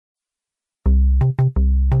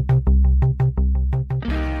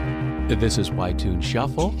This is Y-Tune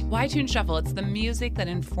Shuffle. Y-Tune Shuffle, it's the music that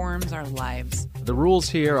informs our lives. The rules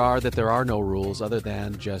here are that there are no rules other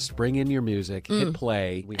than just bring in your music, hit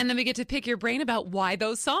play. And then we get to pick your brain about why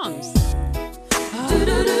those songs.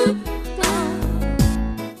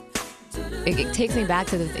 It takes me back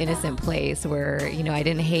to this innocent place where, you know, I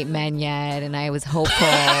didn't hate men yet and I was hopeful.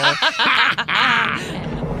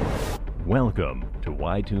 Welcome to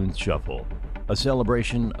Y-Tunes Shuffle, a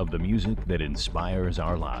celebration of the music that inspires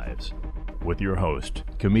our lives. With your host,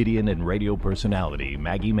 comedian and radio personality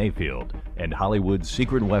Maggie Mayfield, and Hollywood's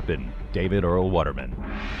secret weapon, David Earl Waterman.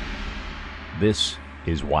 This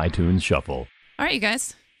is Y-Tunes Shuffle. All right, you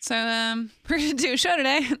guys. So we're going to do a show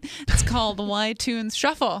today. It's called Y-Tunes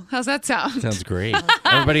Shuffle. How's that sound? Sounds great.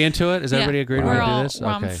 Everybody into it? Is everybody agreed we're going to do this?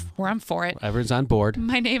 Okay. I'm for it. Everyone's on board.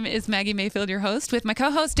 My name is Maggie Mayfield, your host, with my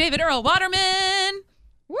co-host, David Earl Waterman.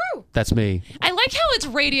 Woo! That's me. I like how it's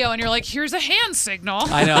radio and you're like, here's a hand signal.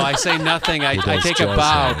 I know. I say nothing. I take a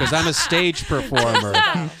bow because I'm a stage performer.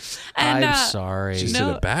 And, I'm sorry. She did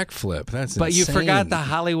a backflip. That's But insane. you forgot the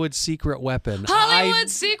Hollywood secret weapon. Hollywood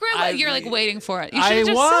secret weapon? You're like waiting for it. You should I have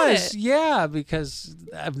just was, said it. yeah, because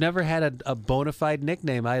I've never had a bona fide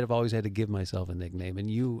nickname. I have always had to give myself a nickname, and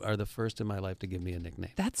you are the first in my life to give me a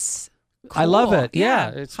nickname. That's cool. I love it.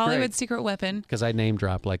 Yeah, it's Hollywood great. secret weapon. Because I name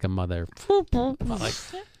drop like a mother.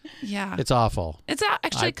 Yeah. It's awful. It's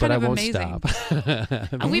actually but kind I of won't amazing.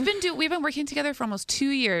 Stop. We've been working together for almost 2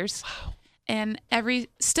 years. Wow. And every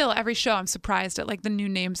show I'm surprised at like the new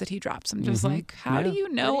names that he drops. I'm just like, how do you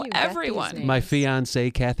know Where do you get everyone? these My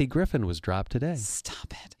fiance Kathy Griffin was dropped today.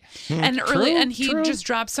 Stop it. And he just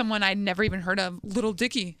dropped someone I'd never even heard of, Little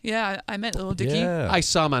Dicky. Yeah, I met Little Dicky. Yeah. I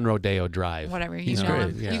saw him on Rodeo Drive. Whatever, He's know great.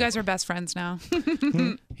 him. Yeah. You guys are best friends now.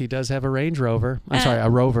 He does have a Range Rover. I'm sorry, a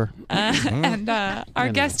Rover. And our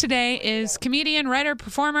guest today is comedian, writer,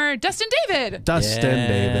 performer, Dustin David. Dustin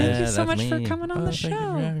David. Thank you so that's much for me. coming on the show. Thank you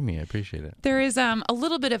for having me. I appreciate it. There is a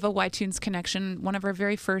little bit of a Y-Tunes connection. One of our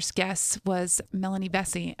very first guests was Melanie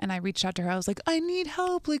Bessie, and I reached out to her. I was like, I need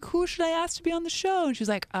help. Like, who should I ask to be on the show? And she was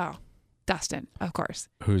like, oh, Dustin, of course.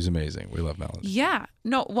 Who's amazing. We love Melanie. Yeah.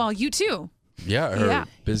 No, well, you too. Yeah, her Yeah.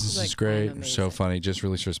 business Like, is great. I'm So amazing. funny. Just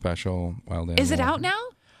released her special, Wild Animal. Is it out now?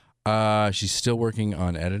 She's still working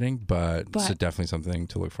on editing, but it's But- definitely something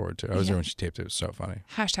to look forward to. I was there Yeah. when she taped it. It was so funny.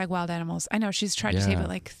 Hashtag Wild Animals. I know she's tried to tape Yeah. it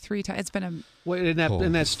like 3 times. It's been a... Wait,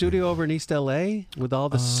 in that studio over in East LA with all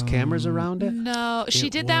the cameras around it? No, she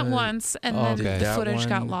It did that was- once, and Oh, then okay. the That footage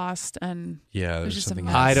got one- lost, and Yeah, was there's just a something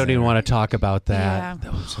mess. I don't even want to talk about that. yeah.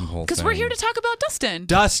 That was some whole Because we're here to talk about Dustin.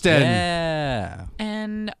 Dustin. Yeah.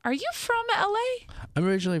 And are you from LA? I'm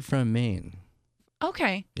originally from Maine.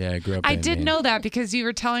 Okay. Yeah, I grew up I in did Maine. know that because you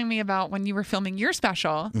were telling me about when you were filming your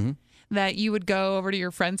special Mhm. that you would go over to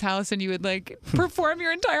your friend's house and you would like perform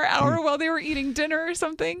your entire hour while they were eating dinner or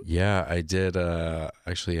something. Yeah, I did.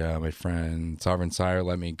 Actually, my friend Sovereign Sire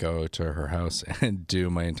let me go to her house and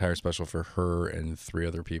do my entire special for her and 3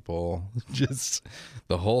 other people. Just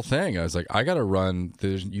the whole thing. I was like, I got to run.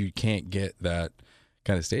 You can't get that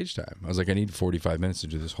kind of stage time. I was like, I need 45 minutes to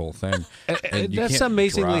do this whole thing. And you That's can't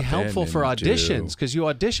amazingly drop helpful in for and auditions do- because you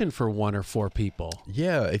audition for 1 or 4 people.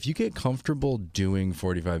 Yeah, if you get comfortable doing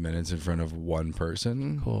 45 minutes in front of one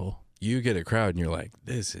person, Cool. you get a crowd and you're like,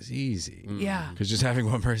 this is easy. Yeah. Because just having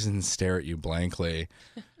one person stare at you blankly,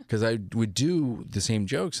 because I would do the same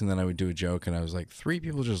jokes and then I would do a joke and I was like, 3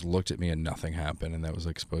 people just looked at me and nothing happened and that was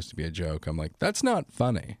like supposed to be a joke. I'm like, that's not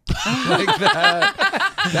funny. Like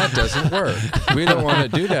that doesn't work. We don't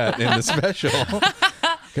want to do that in the special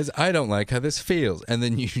because I don't like how this feels. And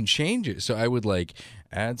then you can change it. So I would like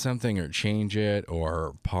add something or change it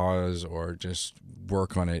or pause or just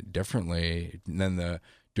work on it differently. And then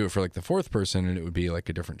do it for like the 4th person and it would be like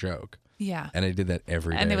a different joke. Yeah. And I did that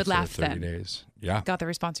every day And they would for laugh 30 then. days. Yeah. Got the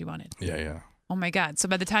response you wanted. Yeah. Oh my God. So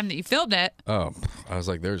by the time that you filmed it, Oh, I was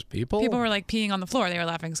like, there's people? people were like peeing on the floor. They were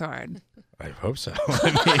laughing so hard. I hope so.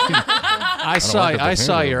 I I saw like that the I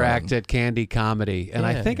saw finger your was act at Candy Comedy, and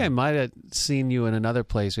I Yeah. think I might have seen you in another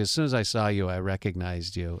place. As soon as I saw you, I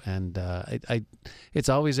recognized you, and it's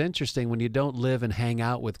always interesting when you don't live and hang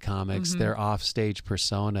out with comics. Their offstage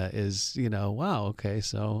persona is, wow, okay,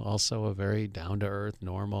 so also a very down to earth,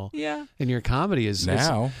 normal. Yeah. And your comedy is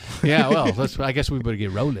now. yeah. Well, I guess we better get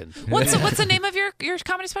rolling. What's the name of your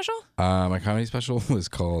comedy special? My comedy special was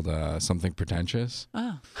called Something Pretentious.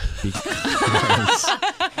 Oh.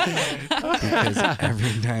 Because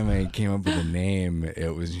every time I came up with a name,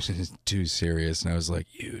 it was just too serious. And I was like,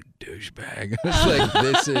 you douchebag. I was like,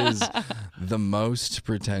 this is the most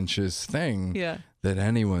pretentious thing Yeah. that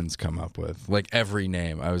anyone's come up with. Like every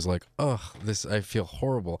name, I was like, oh, I feel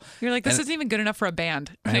horrible. You're like, this isn't even good enough for a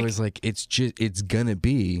band. I was like, it's gonna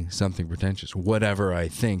be something pretentious, whatever I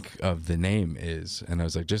think of the name is. And I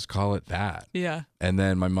was like, just call it that. Yeah. And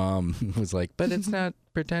then my mom was like, but it's not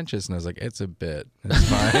pretentious. And I was like, it's a bit. It's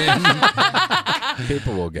fine.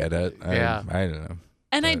 People will get it. I don't know.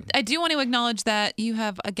 And I do want to acknowledge that you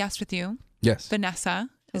have a guest with you. Yes. Vanessa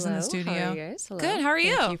is in the studio. How are you guys? Hello. Good. How are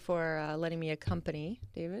you? Thank you for letting me accompany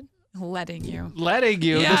David. Letting you.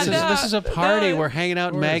 Yeah, this is a party. no. We're hanging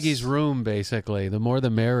out in Maggie's room, basically. The more the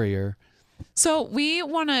merrier. So we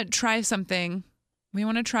want to try something. We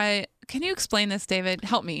want to try. Can you explain this, David?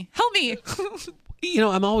 Help me. You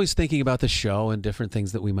know, I'm always thinking about the show and different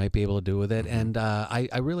things that we might be able to do with it. And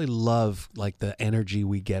I really love like the energy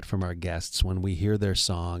we get from our guests when we hear their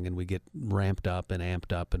song and we get ramped up and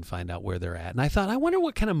amped up and find out where they're at. And I thought, I wonder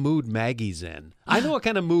what kind of mood Maggie's in. I know what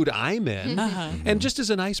kind of mood I'm in. And just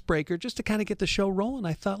as an icebreaker, just to kind of get the show rolling,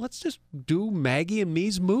 I thought, let's just do Maggie and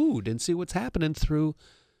me's mood and see what's happening through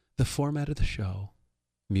the format of the show.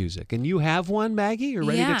 Music. And you have one, Maggie? You're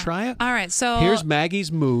ready to try it? All right, so here's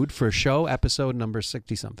Maggie's mood for show episode number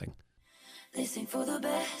 60-something.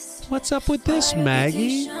 What's up with this,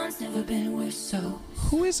 Maggie?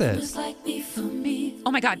 Who is it? oh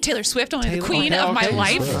my God, Taylor Swift, only the queen of my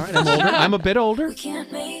life. All right, I'm older. I'm a bit older. I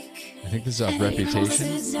think this is off Reputation.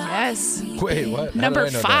 Yes. Wait, what? Number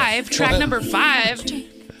 5, track number 5.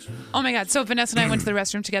 Oh my God. So Vanessa and I went to the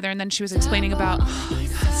restroom together, and then she was explaining about.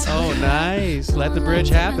 Oh, nice. Let the bridge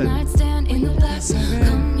happen.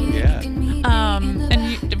 Yeah.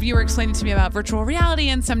 And you were explaining to me about virtual reality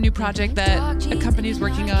and some new project that a company is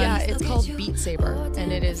working on. Yeah, it's called Beat Saber,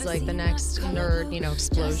 and it is like the next nerd,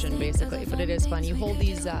 explosion basically. But it is fun. You hold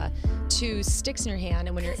these 2 sticks in your hand,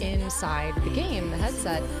 and when you're inside the game, the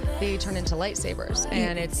headset, they turn into lightsabers,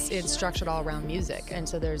 and it's structured all around music. And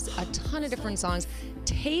so there's a ton of different songs.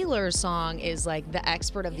 Taylor's song is like the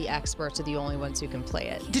expert of the experts are the only ones who can play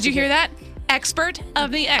it. Did you hear that? Expert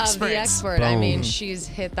of the experts. Of the expert. I mean, she's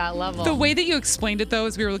hit that level. The way that you explained it, though,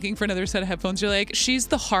 is we were looking for another set of headphones. You're like, she's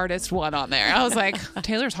the hardest one on there. I was like,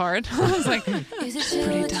 Taylor's hard. I was like, it's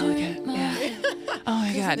pretty delicate. Yeah. Oh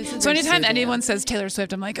my God. So anytime anyone says Taylor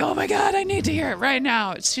Swift, I'm like, oh my God, I need to hear it right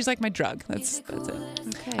now. She's like my drug. That's it.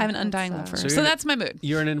 Okay, I have an undying love for her. So that's my mood.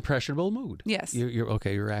 You're in an impressionable mood. Yes. You're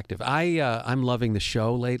okay. You're active. I'm loving the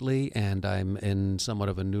show lately, and I'm in somewhat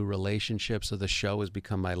of a new relationship. So the show has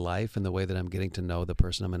become my life, and the way that I'm getting to know the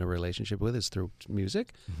person I'm in a relationship with is through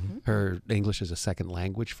music. Her English is a second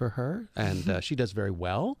language for her, and she does very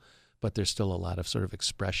well. But there's still a lot of sort of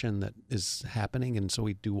expression that is happening, and so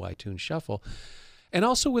we do iTunes Shuffle. And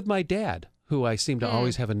also with my dad, who I seem to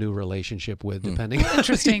always have a new relationship with, depending on how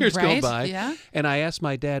the years go by. Yeah. And I asked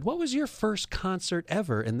my dad, what was your first concert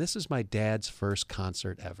ever? And this is my dad's first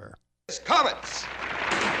concert ever. Comets.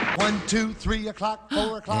 1, 2, 3 o'clock,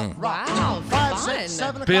 4 o'clock, rock. Wow, 5, fun. 6,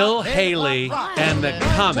 7 o'clock. Bill 8 Haley o'clock, rock. and the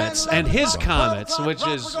Comets, and his Comets, which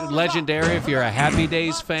is legendary if you're a Happy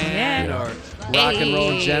Days fan or rock and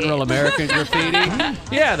roll general, American Graffiti.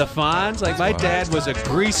 Yeah, the Fonz. Like my dad was a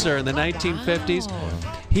greaser in the 1950s.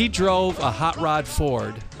 He drove a hot rod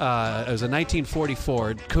Ford. It was a 1940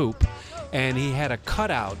 Ford Coupe. And he had a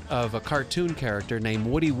cutout of a cartoon character named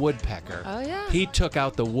Woody Woodpecker. Oh, yeah. He took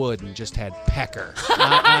out the wood and just had Pecker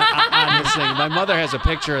on this thing. My mother has a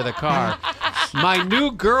picture of the car. My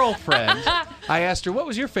new girlfriend, I asked her, what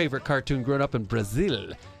was your favorite cartoon growing up in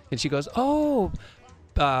Brazil? And she goes,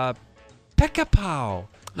 Peca-Pow.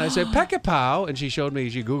 And I said, Peca-Pow, and she showed me,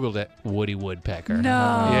 she Googled it, Woody Woodpecker.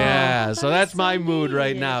 No. Yeah, so that's my mood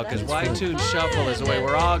right now, because iTunes Shuffle is the way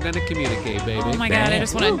we're all going to communicate, baby. Oh my God, I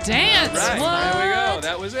just want to dance. Right, What? there we go.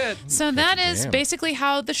 That was it. So that is Damn. basically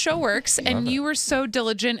how the show works. And you were so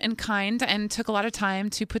diligent and kind and took a lot of time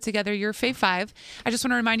to put together your Fave 5. I just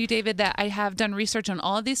want to remind you, David, that I have done research on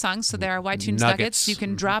all of these songs. So there are iTunes nuggets. You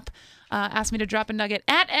can ask me to drop a nugget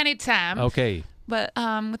at any time. Okay. But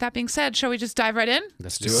with that being said, shall we just dive right in?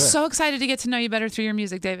 Let's do it. So excited to get to know you better through your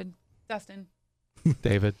music, David. Dustin.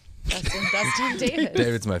 David. Dustin Davis.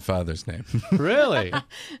 David's my father's name. Really?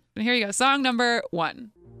 Here you go. Song number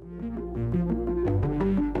 1.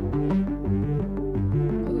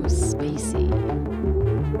 Ooh, spacey.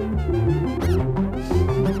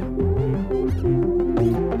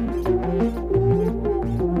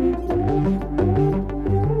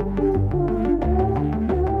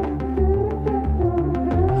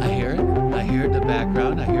 I hear it in the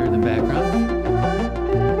background.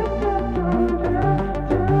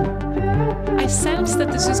 I sense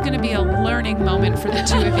that this is going to be a learning moment for the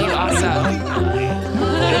two of you also.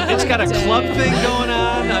 It's got a club thing going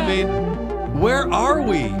on. I mean, where are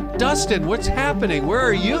we? Dustin, what's happening? Where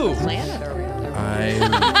are you? Planet are we on?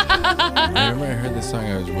 I remember I heard this song.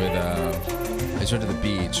 I was with. I just went to the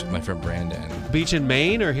beach with my friend Brandon. Beach in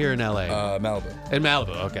Maine or here in LA? Malibu. In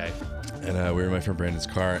Malibu, okay. And we were in my friend Brandon's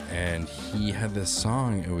car, and he had this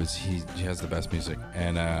song. It was he has the best music,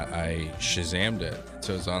 and I Shazammed it.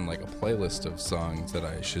 So it's on like a playlist of songs that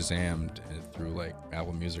I Shazammed through like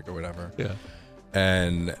Apple Music or whatever. Yeah.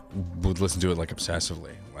 And would listen to it like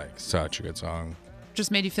obsessively, like such a good song. Just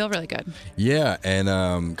made you feel really good. Yeah,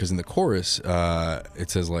 and because in the chorus it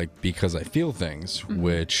says like because I feel things,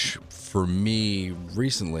 which for me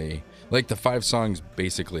recently. Like the 5 songs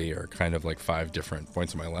basically are kind of like 5 different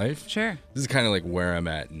points in my life. Sure. This is kind of like where I'm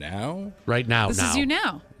at now. Right now, This is you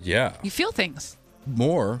now. Yeah. You feel things.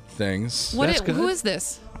 More things. Who is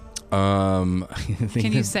this? Can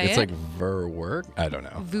Can you say it's it? like Verwork. I don't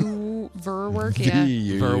know. Verwork, yeah.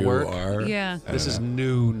 Verwork. Yeah. This is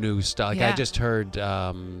new stuff. Like, I Yeah. just heard,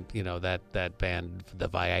 that band, the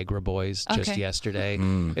Viagra Boys, just Okay. yesterday.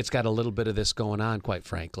 It's got a little bit of this going on, quite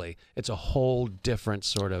frankly. It's a whole different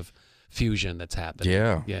sort of fusion that's happening.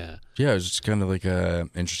 Yeah. Yeah. Yeah, it was just kind of like a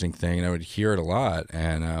interesting thing, and I would hear it a lot.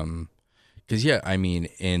 And because I mean,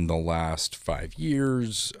 in the last 5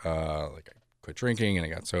 years, like I quit drinking and I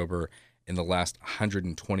got sober. In the last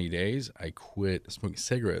 120 days, I quit smoking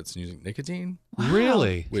cigarettes and using nicotine,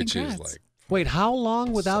 Really? which is Congrats. like Wait, how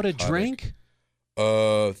long without a Psychotic. drink?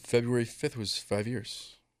 February 5th was 5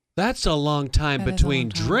 years. That's a long time That is a between long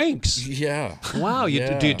time. drinks. Yeah. Wow. Do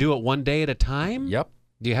Yeah. you do it one day at a time? Yep.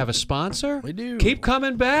 Do you have a sponsor? We do. Keep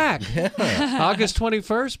coming back. August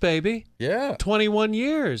 21st, baby. Yeah. 21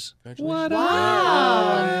 years. What Wow,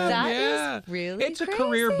 up? that is Yeah. really It's a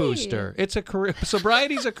career crazy. booster. It's a career.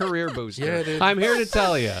 Sobriety's a career booster. Yeah, it is. I'm here to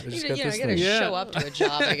tell you. I just You got know, this you gotta thing. Yeah. show up to a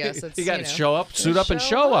job, I guess. It's, You got to know. show up, suit up, and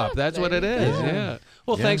show up. That's what it There you is. go. Yeah.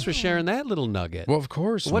 Well, Yeah. thanks for sharing that little nugget. Well, of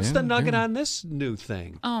course. What's the man. nugget Yeah. on this new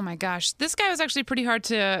thing? Oh my gosh. This guy was actually pretty hard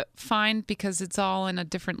to find because it's all in a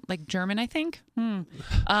different, like German, I think.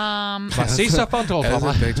 Was ist da von That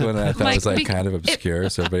was a big one that I thought Like, was like be- kind of obscure,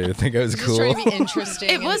 so everybody would think I was Just cool. trying to be interesting.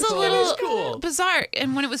 It and was a cool. little bizarre.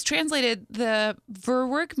 And when it was translated, the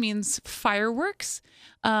Verwork means fireworks.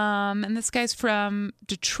 And this guy's from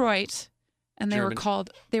Detroit, and they Germany.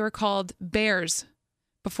 were called Bears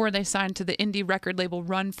before they signed to the indie record label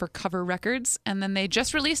Run for Cover Records. And then they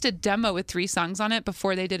just released a demo with 3 songs on it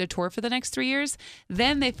before they did a tour for the next 3 years.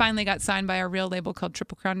 Then they finally got signed by a real label called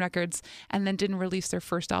Triple Crown Records, and then didn't release their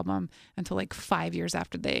first album until like 5 years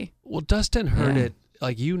after they. Well, Dustin heard it.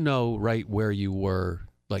 Like, right where you were.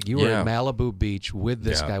 Like, you were Yeah. at Malibu Beach with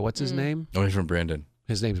this Yeah. guy. What's his name? Oh, he's from Brandon.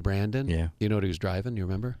 His name's Brandon. Yeah. You know what he was driving? You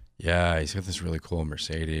remember? Yeah, he's got this really cool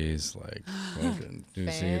Mercedes, like fucking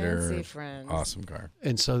two-seater, Fancy friends. awesome car.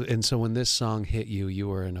 And so when this song hit you, you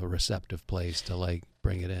were in a receptive place to like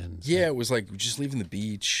bring it in. Yeah, it was like just leaving the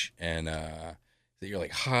beach, and you're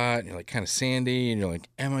like hot, and you're like kind of sandy, and you're like,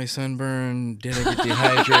 am I sunburned? Did I get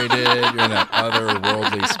dehydrated? You're in that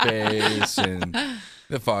otherworldly space, and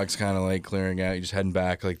the fog's kind of like clearing out. You're just heading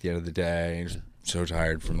back like the end of the day, and you're just so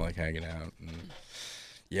tired from like hanging out. And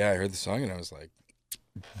yeah, I heard the song, and I was like,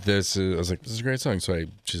 this is a great song. So I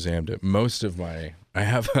Shazammed it. I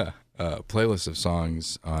have a playlist of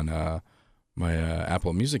songs on my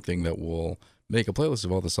Apple Music thing that will make a playlist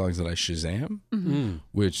of all the songs that I Shazam,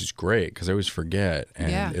 which is great because I always forget,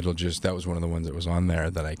 and Yeah. that was one of the ones that was on there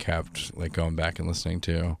that I kept like going back and listening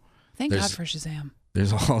to. Thank There's- God for Shazam.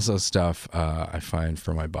 There's also stuff I find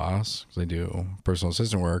for my boss because I do personal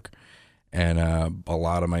assistant work, and a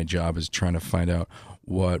lot of my job is trying to find out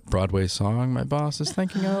what Broadway song my boss is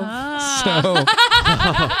thinking of. So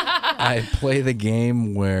I play the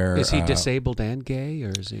game where Is he disabled and gay, or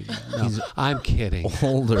is he? No, I'm kidding.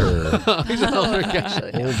 older, He's an older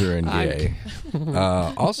guy. older and gay.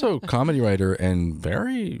 Also, comedy writer and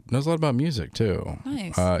knows a lot about music too.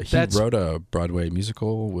 Nice. He That's- wrote a Broadway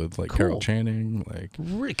musical with like Carol Cool. Channing.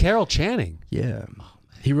 Like, Carol Channing. yeah,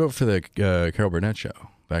 he wrote for the Carol Burnett show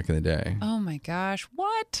back in the day. Oh my gosh.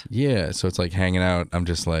 What? Yeah, so it's like hanging out. I'm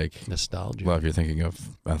just like, Nostalgia. well, if you're thinking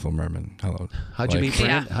of Ethel Merman, hello. How'd you Like- meet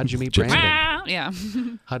Brandon? Yeah. How'd you meet Gypsy. Brandon? Wow. Yeah.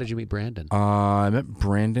 How did you meet Brandon? I met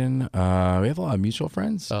Brandon. We have a lot of mutual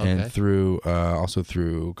friends, Oh, okay. and through also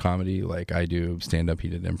through comedy. Like I do stand up, he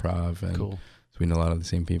did improv, and Cool. so we know a lot of the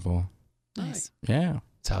same people. Nice. Yeah,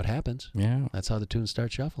 That's how it happens. yeah. That's how the tunes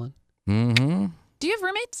start shuffling. Mm-hmm. Do you have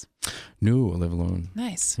roommates? No, I live alone.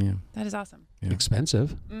 Nice. Yeah, That is awesome. Yeah.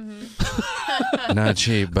 Expensive. not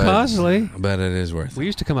cheap, but Costly. But it is worth We it.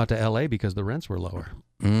 used to come out to L.A. because the rents were lower.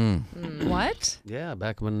 What? Yeah,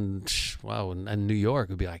 back when, in New York,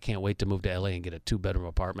 it would be, I can't wait to move to L.A. and get a 2-bedroom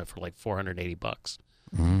apartment for like $480.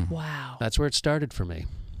 Wow. That's where it started for me.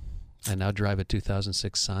 I now drive a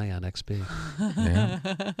 2006 Scion XB. Yeah.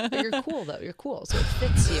 But you're cool though. You're cool, so it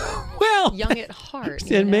fits you. Well, Young at heart.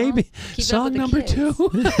 and maybe Keep song up with number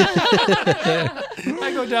the 2.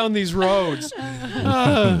 I go down these roads.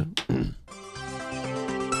 Oh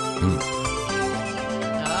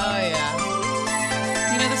yeah.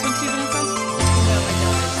 You know this one too, Vanessa? No, I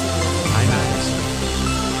don't. I know this.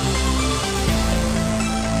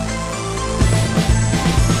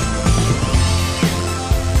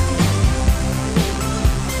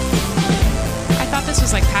 I thought this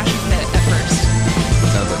was like Passion Pit at first.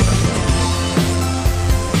 Sounds like that.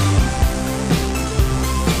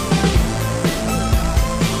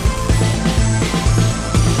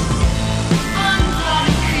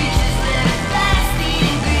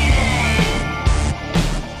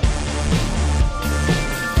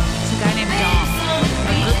 It's a guy named Dom. A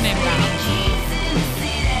group named Dom.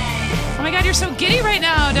 Oh my God, you're so giddy right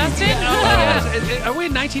now, Dustin. Are we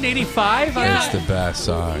in 1985? It's the best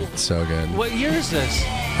song. It's so good. What year is this?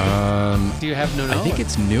 Do you have no? I think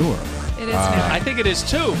it's newer. It is I new. think it is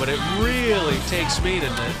too, but it really takes me to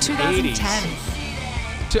the 2010.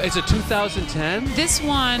 80s. Is it 2010? This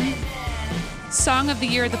one, Song of the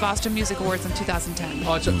Year at the Boston Music Awards in 2010.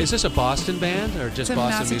 Oh, is this a Boston band or just It's a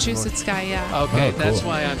Boston Massachusetts guy, yeah. Okay, Oh, cool. that's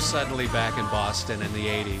why I'm suddenly back in Boston in the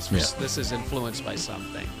 80s. Yeah. This is influenced by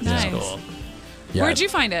something. Nice. That's cool. Yeah. Where'd you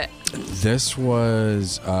find it? This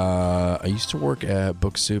was, I used to work at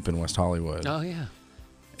Book Soup in West Hollywood. Oh, yeah.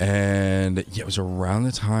 And yeah, it was around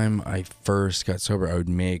the time I first got sober. I would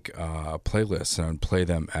make playlists and I would play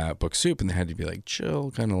them at Book Soup, and they had to be like chill,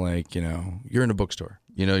 kind of like, you're in a bookstore.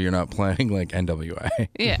 You're not playing like NWA.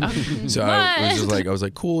 Yeah. So I was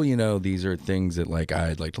like, cool, these are things that like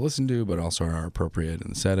I'd like to listen to, but also are appropriate in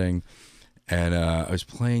the setting. And I was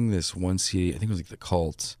playing this one CD, I think it was like The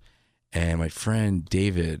Cult. And my friend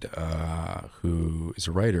David, who is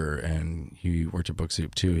a writer and he worked at Book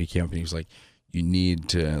Soup too, he came up and he was like, you need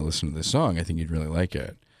to listen to this song. I think you'd really like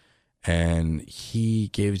it. And he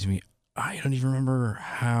gave it to me. I don't even remember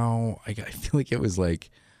how. I feel like it was like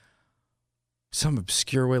some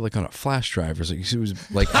obscure way, like on a flash drive or something. It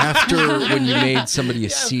was like after when you made somebody a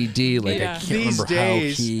CD, like Yeah. I can't These remember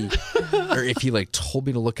days. how he, or if he like told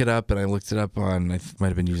me to look it up and I looked it up on, I might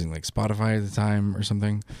have been using like Spotify at the time or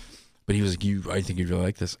something. But he was like, I think you'd really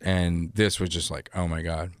like this. And this was just like, oh my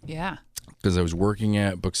God. Yeah. Because I was working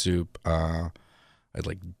at Book Soup. I'd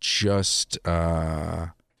like just,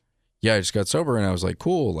 I just got sober and I was like,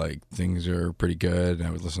 cool, like things are pretty good. And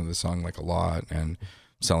I would listen to this song like a lot and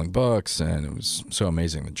selling books, and it was so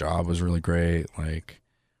amazing. The job was really great. Like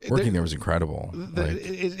working there was incredible.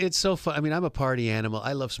 It's so fun. I mean, I'm a party animal.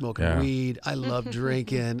 I love smoking weed. I love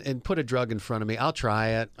drinking. And put a drug in front of me, I'll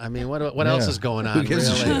try it. I mean, what else is going on? Who gives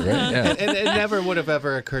a really? shit, right? Yeah. And it never would have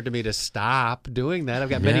ever occurred to me to stop doing that. I've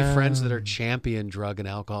got many friends that are champion drug and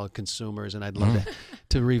alcohol consumers, and I'd love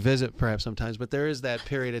to revisit perhaps sometimes. But there is that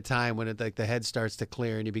period of time when like the head starts to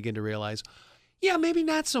clear and you begin to realize, yeah, maybe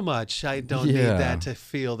not so much. I don't need that to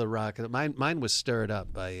feel the rock. Mine was stirred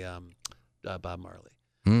up by Bob Marley.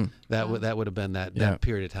 That would have been that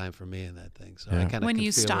period of time for me and that thing. So I kind of when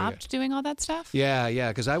you stopped doing all that stuff. Yeah,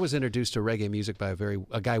 because I was introduced to reggae music by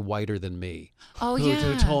a guy whiter than me. Oh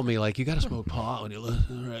who told me like you got to smoke pot when you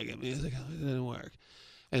listen to reggae music. It didn't work,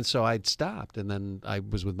 and so I'd stopped. And then I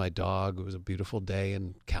was with my dog. It was a beautiful day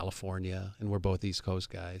in California, and we're both East Coast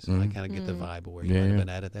guys. So I kind of get the vibe of where you might have been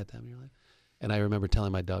at that time in your life. And I remember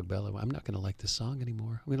telling my dog Bella, I'm not going to like this song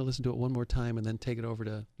anymore. I'm going to listen to it one more time and then take it over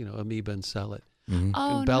to Amoeba and sell it. And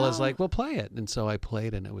Bella's like, well, play it. And so I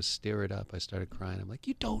played, and it was stir it up. I started crying. I'm like,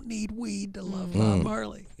 you don't need weed to love Bob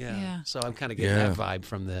Marley. Yeah. So I'm kind of getting that vibe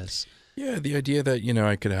from this. Yeah, the idea that,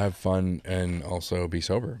 I could have fun and also be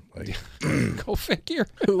sober. Like, Go figure.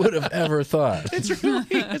 who would have ever thought?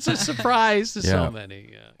 It's a surprise to so many.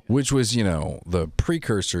 Yeah. Which was, the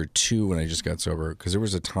precursor to when I just got sober. Because there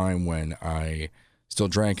was a time when I still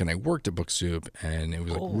drank and I worked at Book Soup, and it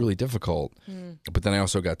was like really difficult. But then I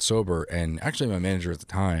also got sober, and actually my manager at the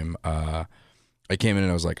time, I came in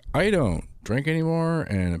and I was like, I don't drink anymore,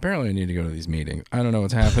 and apparently I need to go to these meetings. I don't know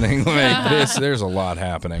what's happening. There's a lot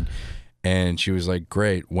happening. And she was like,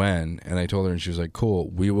 great, when? And I told her, and she was like,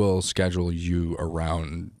 cool, we will schedule you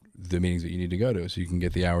around the meetings that you need to go to so you can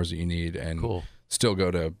get the hours that you need and still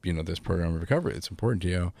go to, this program of recovery. It's important to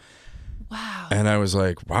you. Wow. And I was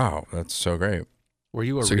like, wow, that's so great. Were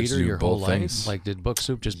you a So I get to reader do your whole both life? things. Like, did Book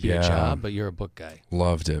Soup just be a job, but you're a book guy?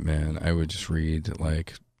 Loved it, man. I would just read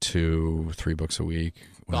like 2-3 books a week.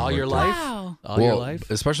 All your life? Wow. All your life?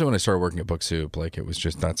 Especially when I started working at Book Soup, like it was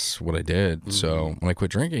just, that's what I did. So when I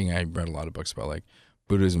quit drinking, I read a lot of books about like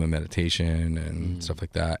Buddhism and meditation and stuff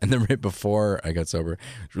like that. And then right before I got sober, it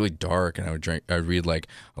was really dark, and I'd read like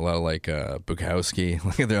a lot of like Bukowski.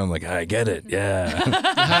 Like there, I'm like, I get it,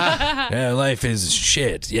 yeah, yeah, life is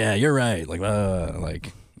shit. Yeah, you're right. Like,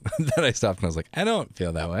 then I stopped and I was like, I don't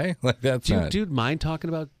feel that way. Like that's Do you mind talking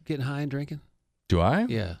about getting high and drinking? Do I?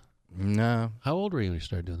 Yeah. No. How old were you when you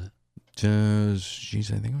started doing that?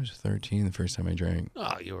 Geez, I think I was 13 the first time I drank.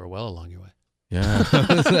 Oh, you were well along your way. Yeah.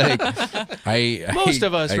 Like, Most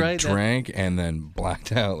of us, I right? drank and then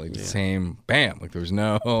blacked out like the same, bam. Like there was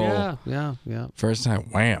no. Yeah. First time,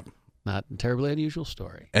 wham. Not a terribly unusual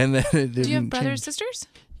story. And then it didn't Do you have brothers, change. sisters?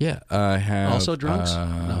 Yeah, I have. Also drunks? No,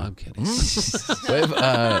 I'm kidding.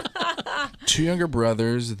 I have 2 younger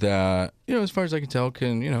brothers that, as far as I can tell,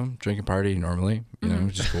 can, drink and party normally,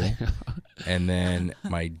 which is cool. And then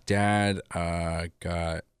my dad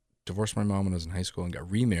got divorced from my mom when I was in high school and got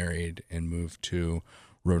remarried and moved to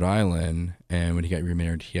Rhode Island. And when he got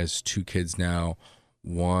remarried, he has 2 kids now.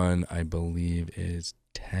 One, I believe, is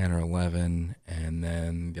 10 or 11, and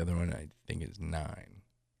then the other one, I think, is 9.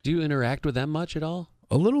 Do you interact with them much at all?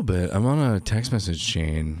 A little bit. I'm on a text message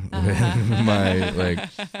chain with my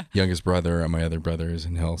youngest brother and my other brothers,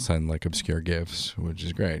 and he'll send obscure gifts, which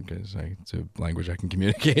is great because it's a language I can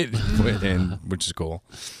communicate with, and which is cool.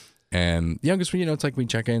 And the youngest one, it's like we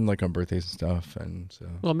check in on birthdays and stuff, and so.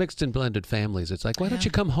 Well, mixed and blended families, it's like, why don't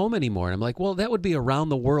you come home anymore? And I'm like, well, that would be a round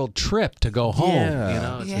the world trip to go home.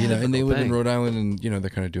 Yeah. It's a and they live thing. in Rhode Island, and they're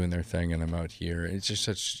kind of doing their thing, and I'm out here. It's just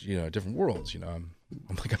such different worlds. I'm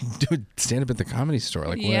doing stand up at the Comedy Store.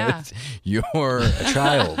 Like, what? You're a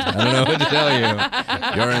child. I don't know what to tell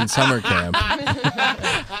you. You're in summer camp.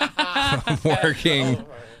 I'm working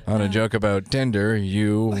on a joke about Tinder.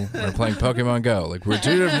 You are playing Pokemon Go. Like, we're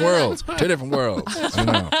 2 different worlds. 2 different worlds. I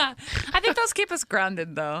know. I think those keep us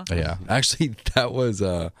grounded, though. Yeah, actually, that was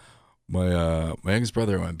my youngest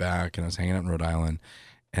brother went back, and I was hanging out in Rhode Island,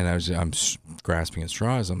 and I'm grasping at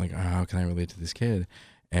straws. I'm like, how can I relate to this kid?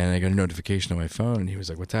 And I got a notification on my phone, and he was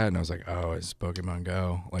like, "What's that?" And I was like, "Oh, it's Pokemon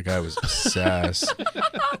Go." Like, I was obsessed.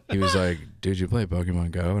 He was like, "Dude, you play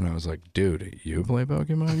Pokemon Go?" And I was like, "Dude, you play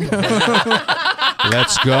Pokemon Go?"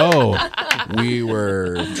 Let's go. We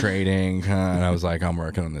were trading, and I was like, "I'm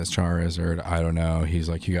working on this Charizard. I don't know." He's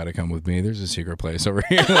like, "You got to come with me. There's a secret place over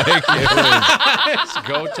here." Like, it was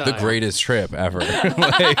Go time. the greatest trip ever.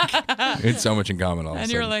 It's so much in common. All of a And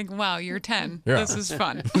you're sudden. like, wow, you're 10. Yeah. This is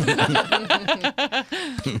fun.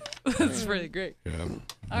 That's really great. Yeah,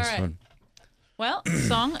 All it's right. fun. Well,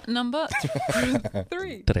 song number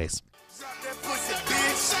 3. Tres.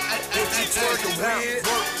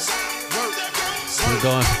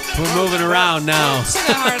 We're moving around now. Take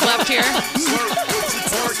a hard left here.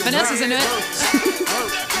 Vanessa's into it.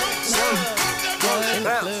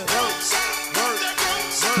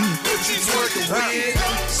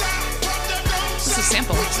 This is a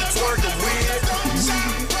sample.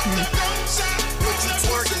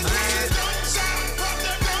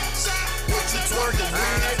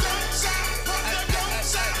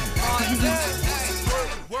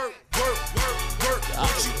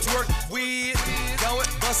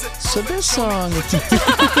 So this song,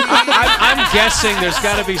 I'm guessing there's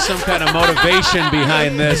got to be some kind of motivation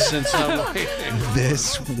behind this in some way.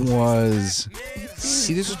 this was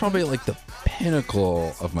probably the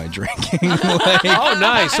pinnacle of my drinking. Oh,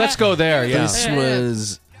 nice. Let's go there. Yeah. This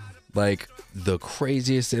was the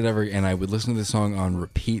craziest it ever, and I would listen to this song on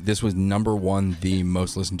repeat. This was number 1, the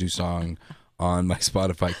most listened to song on my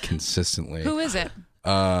Spotify consistently. Who is it?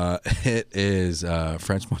 It is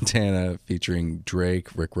French Montana featuring Drake,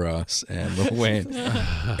 Rick Ross, and Lil Wayne.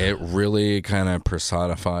 It really kind of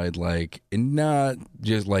personified not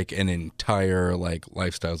just an entire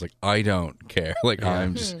lifestyle. It's I don't care.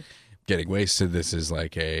 I'm just getting wasted. This is a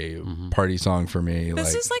party song for me.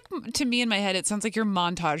 This is to me in my head, it sounds like your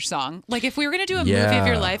montage song. If we were going to do a movie of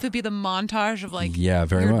your life, it would be the montage of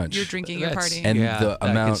very much. You're drinking, you're partying. And Yeah, the I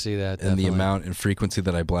can amount see that, and the definitely. amount and frequency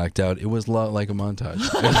that I blacked out, it was like a montage.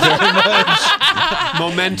 Very much.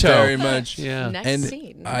 Memento. Very much. Yeah. Next And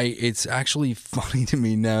scene. it's actually funny to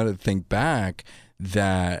me now to think back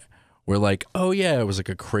that we're oh yeah, it was a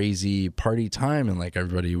crazy party time, and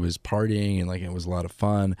everybody was partying, and it was a lot of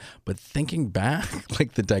fun. But thinking back,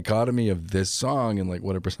 the dichotomy of this song and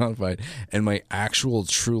what it personified, and my actual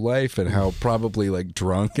true life, and how probably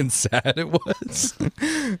drunk and sad it was.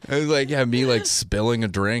 It was me spilling a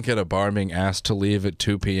drink at a bar, being asked to leave at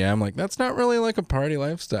 2 p.m. That's not really a party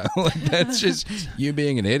lifestyle. That's just you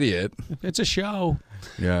being an idiot. It's a show.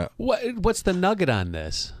 Yeah. What's the nugget on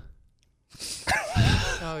this?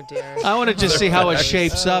 Oh dear. I want to just see how it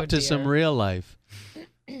shapes Oh, up to some dear. real life.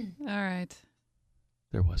 All right.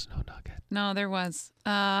 There was no nugget. No, there was.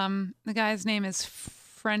 The guy's name is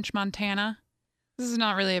French Montana. This is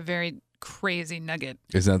not really a very crazy nugget.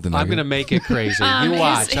 Is that the nugget? I'm going to make it crazy. You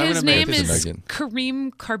watch. I'm His going to make name it. is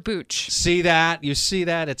Kareem Karbouch. See that? You see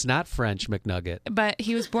that? It's not French McNugget. But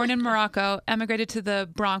he was born in Morocco, emigrated to the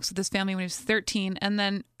Bronx with his family when he was 13. And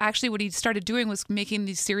then actually what he started doing was making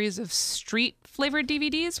these series of street flavored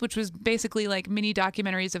DVDs, which was basically like mini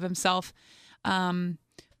documentaries of himself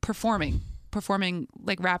performing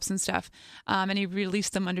like raps and stuff. And he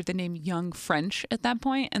released them under the name Young French at that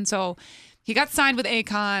point. And so he got signed with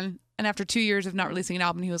Akon. And after 2 years of not releasing an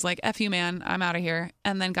album, he was like, F you, man, I'm out of here.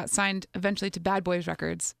 And then got signed eventually to Bad Boys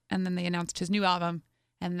Records. And then they announced his new album.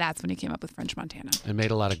 And that's when he came up with French Montana. And made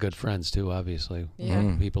a lot of good friends, too, obviously.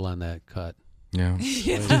 Yeah. People on that cut. Yeah.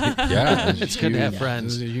 Yeah. It's good to have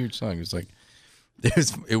friends. It was a huge song. It was like,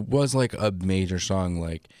 it was like a major song,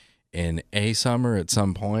 like in a summer at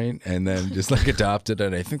some point, and then just like adopted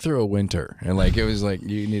it, I think, through a winter. And like, it was like,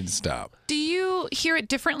 you need to stop. Do you hear it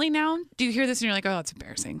differently now? Do you hear this and you're like, oh, it's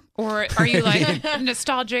embarrassing? Or are you like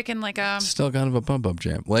nostalgic and like a... Still kind of a bump up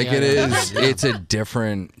jam. Like Yeah, it yeah. is, it's a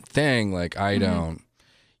different thing. Like I don't,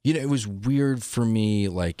 you know, it was weird for me,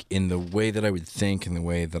 like in the way that I would think and the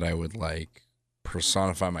way that I would like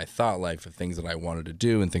personify my thought life of things that I wanted to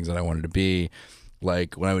do and things that I wanted to be.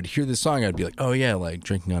 Like when I would hear this song, I'd be like, oh yeah, like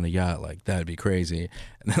drinking on a yacht, like that'd be crazy.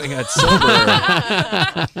 And then I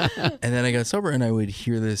got sober and I would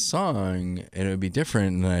hear this song and it would be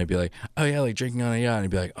different. And then I'd be like, oh yeah, like drinking on a yacht. And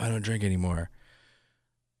I'd be like, oh, I don't drink anymore.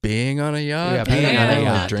 Being on a yacht? Yeah, being on a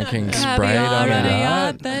yacht. Drinking Sprite on a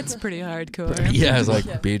yacht? That's pretty hardcore. Yeah, I was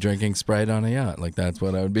like, be drinking Sprite on a yacht. Like that's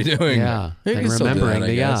what I would be doing. Yeah. Maybe I And can still do remembering that, I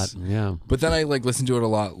the guess. yacht. Yeah. But then I like listened to it a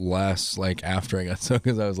lot less like after I got sober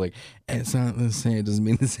because I was like, it's not the same. It doesn't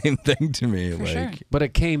mean the same thing to me. For like, sure. But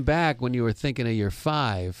it came back when you were thinking of your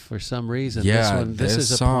 5 for some reason. Yeah, this is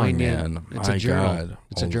a song, poignant. man. It's My a journal. God.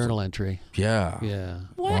 It's a journal entry. yeah, Yeah.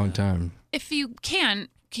 long time. If you can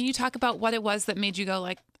you talk about what it was that made you go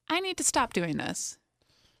like, I need to stop doing this?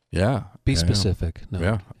 Yeah, Be yeah. specific. No.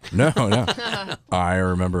 Yeah, no. I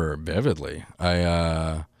remember vividly.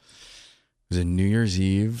 It was a New Year's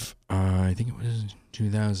Eve. I think it was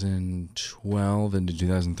 2012 into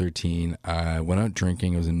 2013. I went out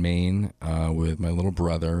drinking. I was in Maine with my little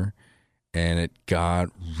brother, and it got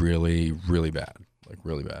really, really bad. Like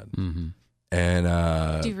really bad. Mm-hmm.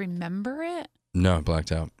 And Do you remember it? no, I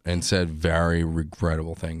blacked out and said very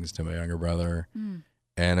regrettable things to my younger brother.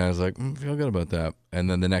 And I was like, feel good about that. And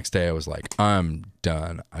then the next day I was like, I'm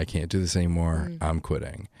done. I can't do this anymore. I'm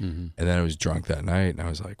quitting. Mm-hmm. And then I was drunk that night and I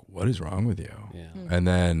was like, what is wrong with you? Yeah. And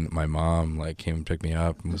then my mom like came and picked me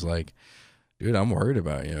up and was like, dude, I'm worried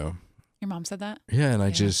about you. Your mom said that? Yeah. And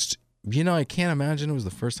I just, you know, I can't imagine it was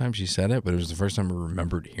the first time she said it, but it was the first time I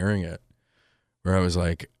remembered hearing it where I was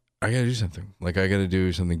like, I got to do something. Like I got to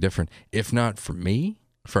do something different. If not for me,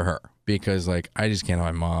 for her. Because like, I just can't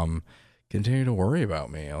have my mom continue to worry about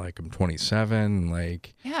me. Like I'm 27,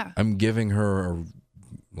 like Yeah. I'm giving her a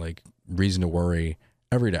like reason to worry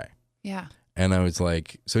every day. Yeah. And I was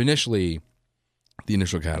like, so initially the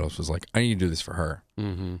initial catalyst was like, I need to do this for her.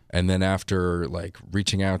 Mm-hmm. And then after like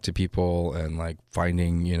reaching out to people and like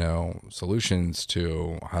finding, you know, solutions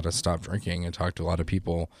to how to stop drinking and talk to a lot of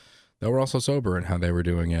people that were also sober and how they were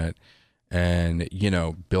doing it. And, you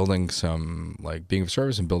know, building some, like, being of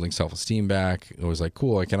service and building self-esteem back. It was like,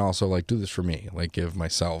 cool, I can also, like, do this for me. Like, give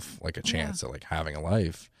myself, like, a chance at, like, having a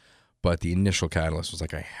life. But the initial catalyst was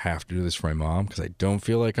like, I have to do this for my mom because I don't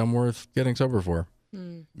feel like I'm worth getting sober for,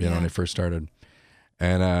 you know, when I first started.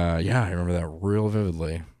 And, yeah, I remember that real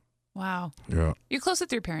vividly. Wow. Yeah. You're close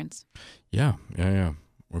with your parents. Yeah.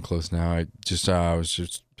 We're close now. I was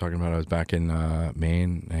just talking about I was back in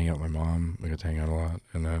Maine, hanging out with my mom. We got to hang out a lot.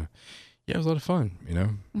 And, yeah, it was a lot of fun, you know?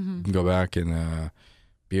 You can go back and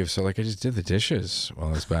be so like I just did the dishes while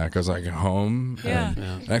I was back. I was like home. Yeah.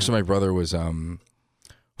 And actually my brother was I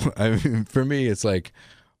mean, for me it's like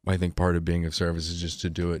I think part of being of service is just to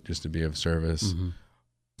do it, just to be of service. Mm-hmm.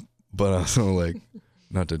 But also like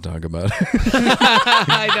not to talk about it.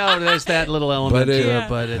 I know there's that little element But to it- it,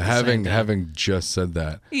 but at the same having time- having just said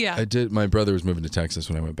that. Yeah. I did. My brother was moving to Texas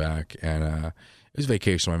when I went back, and it was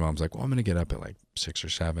vacation. My mom's like, "Well, I'm gonna get up at like 6 or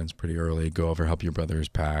 7. It's pretty early. Go over, help your brothers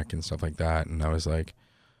pack and stuff like that." And I was like,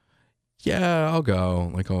 "Yeah, I'll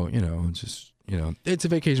go. Like, oh, you know, just you know, it's a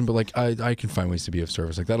vacation, but like I can find ways to be of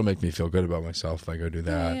service. Like that'll make me feel good about myself if I go do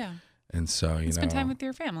that." Yeah. And so, spend time with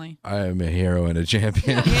your family. I'm a hero and a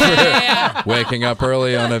champion Yeah. for waking up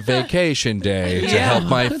early on a vacation day to help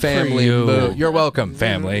my family move. You're welcome,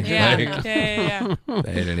 family. Yeah. Like, Yeah.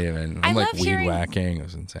 they didn't even. I I'm like love weed hearing- whacking. It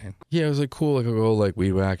was insane. Yeah, it was like cool. Like I'll go like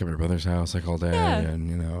weed whack at my brother's house like all day,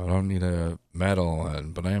 and I don't need a medal,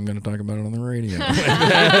 but I am going to talk about it on the radio.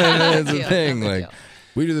 That's the thing. Like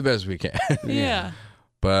we do the best we can. Yeah.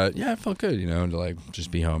 But yeah, it felt good, to like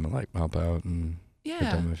just be home and like help out and get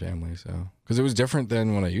Yeah. done with my family. So because it was different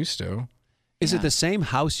than when I used to. Is it the same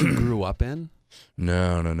house you grew up in?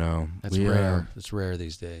 No. That's rare. It's rare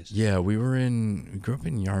these days. Yeah, we grew up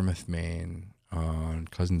in Yarmouth, Maine, on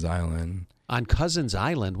Cousins Island. On Cousins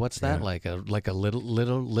Island, what's that like? A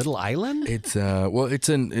little island? It's it's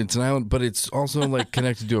an island, but it's also like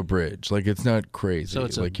connected to a bridge. Like it's not crazy. So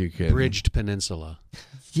it's like a you can bridged peninsula.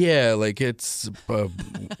 Yeah, like it's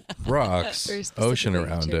rocks, Very specific ocean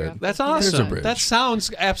around geographic. it. That's There's a awesome. bridge. That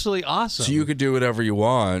sounds absolutely awesome. So you could do whatever you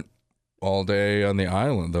want all day on the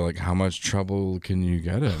island. They're like, how much trouble can you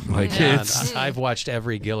get in? Like Yeah, it's I've watched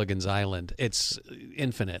every Gilligan's Island. It's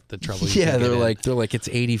infinite, the trouble. You yeah. can get They're in. like it's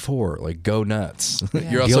 84. Like go nuts.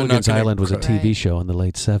 You're also Gilligan's not gonna Island was a TV Right. show in the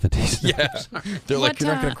late 70s. Yeah, they're like What,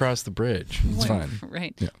 you're not going to cross the bridge. It's fine.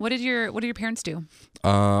 Right. Yeah. What did your parents do?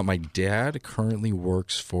 My dad currently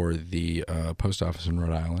works for the post office in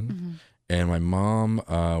Rhode Island, and my mom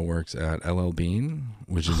works at LL Bean,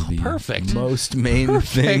 which is the perfect. most main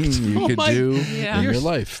thing you Oh could my- do Yeah. in You're your s-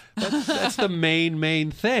 life. That's the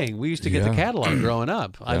main thing. We used to get the Yeah. catalog growing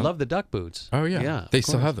up. I Yeah. love the duck boots. Oh yeah, yeah. they of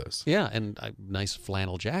still course. have those. Yeah, and a nice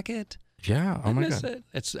flannel jacket. Yeah. Oh I my miss god, it.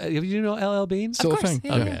 It's you know LL Bean? still a course, thing.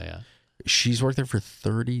 yeah. Okay, yeah. She's worked there for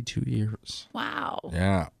 32 years. Wow.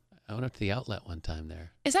 Yeah. I went up to the outlet one time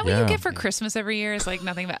there. Is that what Yeah. you get for Christmas every year? Is like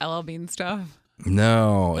nothing but LL Bean stuff?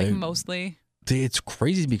 No, Like mostly? it's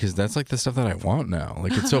crazy because that's like the stuff that I want now.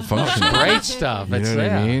 Like it's so functional. Great stuff. You know It's what I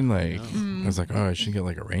yeah. mean? Like I was like, oh, I should get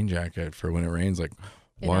like a rain jacket for when it rains, like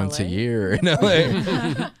In once a LA? year. In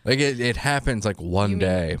LA. Like it happens like one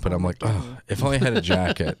day, but I'm like, oh, if only I had a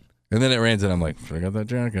jacket. And then it rains, and I'm like, I got that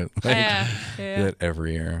jacket. Like, Yeah. that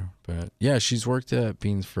every year. But yeah, she's worked at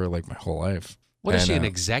Beans for like my whole life. What is And, she, an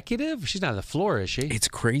executive? She's not on the floor, is she? It's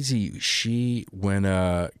crazy. When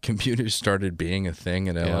computers started being a thing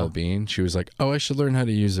at Yeah. LL Bean, she was like, oh, I should learn how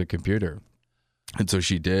to use a computer. And so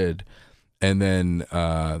she did. And then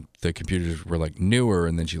the computers were like newer,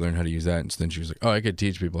 and then she learned how to use that. And so then she was like, oh, I could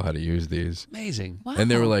teach people how to use these. Amazing. Wow. And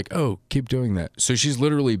they were like, oh, keep doing that. So she's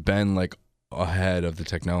literally been like ahead of the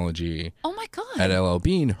technology oh my God. at LL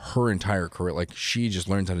Bean her entire career. Like she just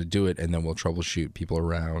learns how to do it, and then we'll troubleshoot people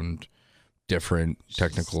around different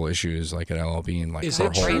technical issues like at LL Bean. Like Is her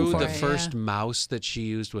it whole true thing. the Yeah. first mouse that she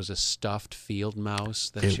used was a stuffed field mouse?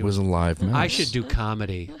 That It she was a live mouse. I should do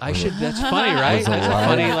comedy. I should. That's funny, right? was a That's a live-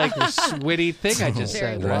 funny, like, witty thing I just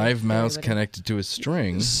Very said. good. Right? live mouse Very connected to a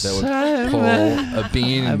string that Simon, would pull a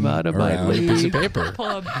bean I'm out of my around a piece of league. paper. Pull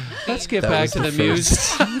up. Let's get That back was to the the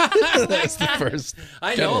music. That's the first.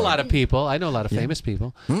 I know a lot of people. I know a lot of famous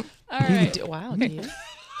people. All right. Wow, do you?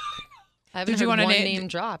 I haven't Did you heard wanna one name- name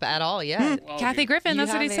drop at all yet. Kathy Griffin, You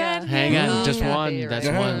that's what he have said. a, Hang on, Oh, just Kathy, one. right. That's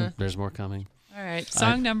Yeah. one. There's more coming. All right.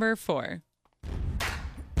 Song number 4.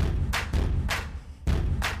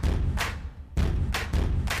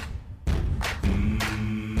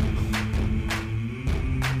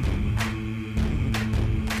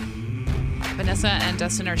 Vanessa and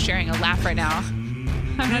Dustin are sharing a laugh right now.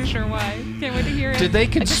 I'm not sure why. Can't wait to hear it. Did they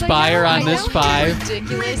conspire on this I know how 5?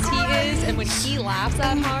 ridiculous he is, and when he laughs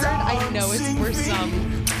that hard, I know it's for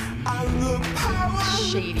some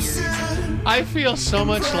shady reason. I feel so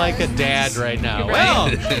much like a dad right now. Well,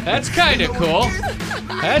 that's kind of cool.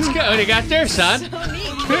 That's good. What do you got there, son? So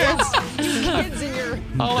neat, kids in your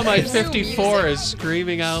All of my It's so 54 music. is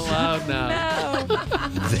screaming out loud now.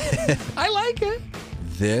 I like it.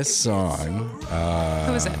 This song.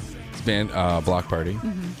 Who is it? It's band Block Party.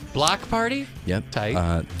 Block Party? Yep.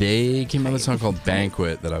 Tight. They came out with a song called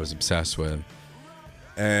Banquet that I was obsessed with.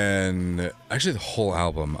 And actually, the whole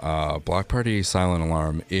album, Block Party Silent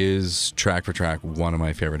Alarm, is track for track one of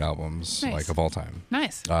my favorite albums, Nice. like of all time.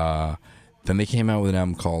 Nice. Then they came out with an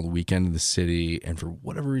album called Weekend in the City. And for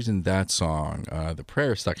whatever reason, that song, The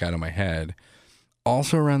Prayer, stuck out of my head.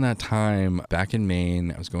 Also, around that time, back in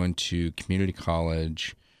Maine, I was going to community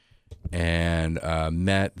college and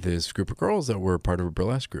met this group of girls that were part of a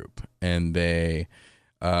burlesque group. And they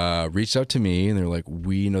reached out to me and they're like,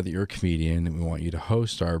 we know that you're a comedian and we want you to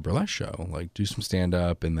host our burlesque show. Like, do some stand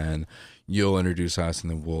up and then you'll introduce us and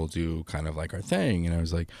then we'll do kind of like our thing. And I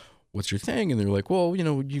was like, what's your thing? And they're like, well, you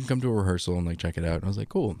know, you can come to a rehearsal and like check it out. And I was like,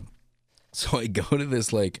 cool. So I go to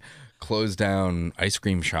this like closed down ice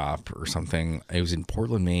cream shop or something. It was in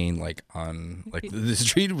Portland, Maine, like on like the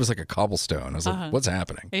street was like a cobblestone. I was like, what's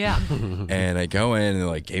happening? Yeah. And I go in and they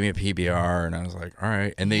like gave me a PBR and I was like, all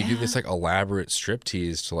right. And they do this like elaborate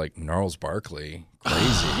striptease to like Gnarls Barkley. Crazy.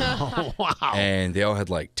 Oh, wow. And they all had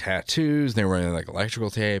like tattoos. They were wearing like electrical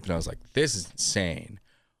tape. And I was like, this is insane.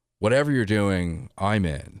 Whatever you're doing, I'm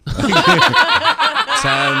in. Sounds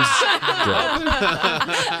good.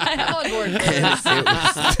 I'm on board for And this. it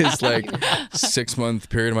was this like 6-month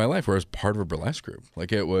period of my life where I was part of a burlesque group.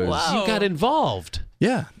 Like it was, You got involved.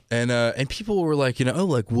 yeah. And people were like, oh,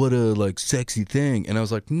 like what a like sexy thing. And I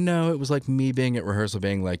was like, no, it was like me being at rehearsal,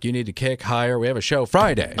 being like, you need to kick higher. We have a show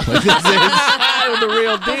Friday. Like this is The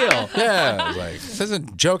real deal. yeah. I was like, this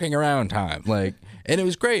isn't joking around time. Like, and it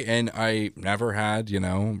was great. And I never had,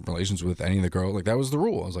 relations with any of the girls. Like that was the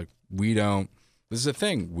rule. I was like, this is a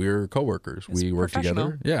thing. We're coworkers. We work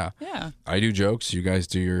together. Yeah. Yeah. I do jokes. You guys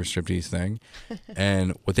do your striptease thing.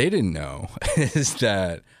 And what they didn't know is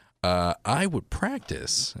that I would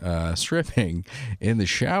practice stripping in the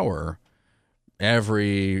shower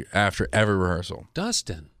after every rehearsal.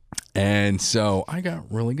 Dustin. And so I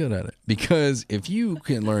got really good at it because if you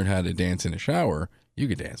can learn how to dance in a shower, you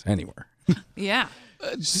could dance anywhere. Yeah.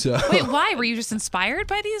 So Wait, why? Were you just inspired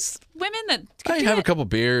by these women that could I'd do have a it? couple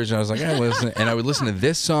beers and I was like, I would listen to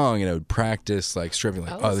this song and I would practice like stripping.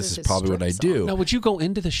 Like, Oh, this this is is probably what I strip do. Now, would you go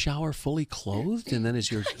into the shower fully clothed and then as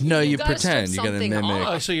you're... No, you gotta strip pretend. You got to something mimic.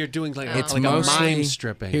 Oh, so you're doing like, It's like mostly a mime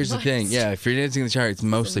stripping. Here's the thing. Yeah, if you're dancing in the shower, it's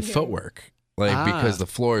mostly footwork. Like because the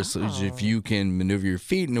floor is if you can maneuver your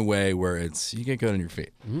feet in a way where you get good on your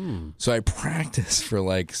feet. So I practiced for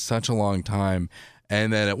like such a long time,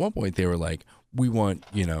 and then at one point they were like, "We want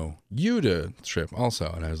you to strip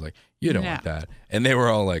also," and I was like, "You don't want that," and they were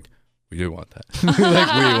all like, "We do want that.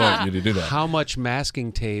 Like we want you to do that." How much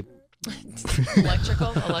masking tape?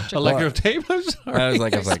 Electrical. Electro tape? I'm sorry. I was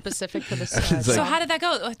like, Specific for this. It's So like- how did that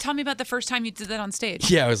go? Tell me about the first time you did that on stage.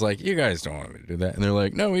 Yeah, I was like, you guys don't want me to do that. And they're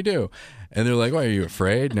like, no, we do. And they're like, why, are you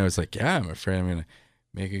afraid? And I was like, yeah, I'm afraid I'm going to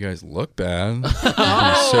make you guys look bad.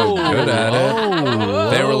 I'm so good at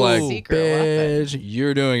it. They were like, Secret weapon. bitch,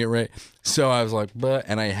 you're doing it right. So I was like, but,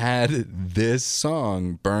 and I had this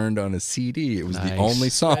song burned on a CD. It was the Nice. only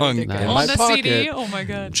song in Nice. my On the pocket. CD? Oh my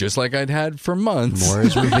God. Just like I'd had for months. More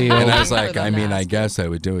is revealed. And I was like, Remember the I mean, I mask. guess I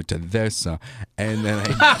would do it to this song. And then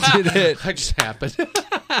I did it. I just happened.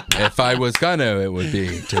 If I was gonna, it would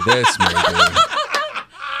be to this maybe.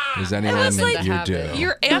 Does anyone like you have do? it.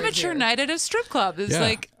 Your amateur night at a strip club is Yeah,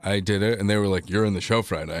 like, I did it, and they were like, "You're in the show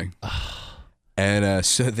Friday," and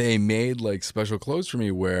so they made like special clothes for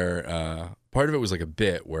me. Where part of it was like a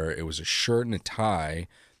bit where it was a shirt and a tie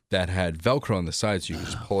that had Velcro on the side, so you could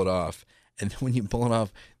just pull it off, and then when you pull it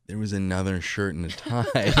off, there was another shirt and a tie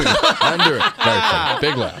under it. Very funny.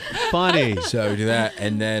 Big laugh. Funny. So I would do that,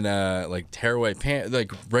 and then like tear away pants,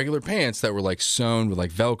 like regular pants that were like sewn with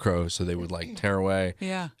like Velcro, so they would like tear away.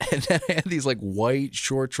 yeah. And then I had these like white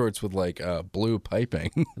short shorts with like blue piping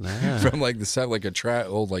from like the set, like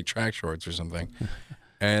old like track shorts or something.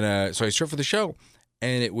 And so I stripped for the show,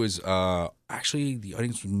 and it was actually the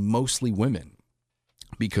audience was mostly women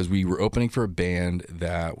because we were opening for a band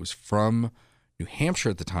that was from New Hampshire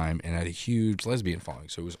at the time and had a huge lesbian following.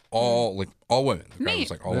 So it was all women. The crowd Neat. was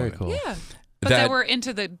like all Very women. cool. Yeah. But That- they were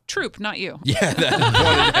into the troupe, not you. Yeah, that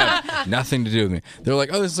wanted to have nothing to do with me. They're like,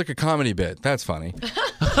 "Oh, this is like a comedy bit. That's funny."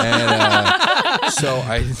 And so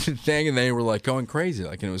I did the thing, and they were like going crazy,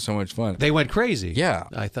 like, and it was so much fun. They went crazy. Yeah,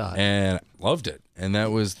 I thought. and loved it. And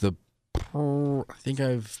that was I think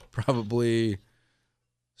I've probably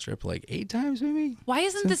stripped like 8 times, maybe. Why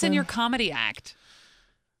isn't this in your comedy act?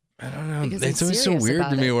 I don't know. Because It's he's always so serious weird about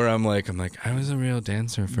to me it. where I'm like, I was a real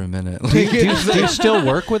dancer for a minute. do you still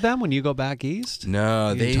work with them when you go back east?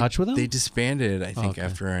 No, You in touch with them? They disbanded. I think Okay.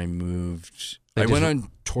 after I moved, They I went just-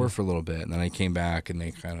 on tour for a little bit, and then I came back, and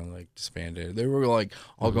they kind of like disbanded. They were like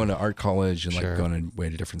all going to art college and Sure. like going away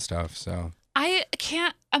to different stuff. So I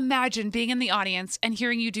can't imagine being in the audience and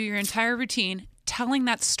hearing you do your entire routine, telling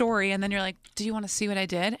that story, and then you're like, do you want to see what I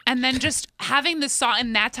did? And then just having this song,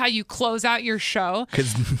 and that's how you close out your show.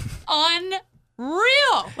 because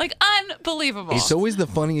Unreal. Like, unbelievable. it's always the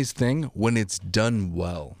funniest thing when it's done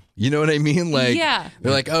well. You know what I mean? Like, Yeah.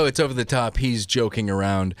 they're like, oh, it's over the top. He's joking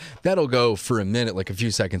around. That'll go for a minute, like a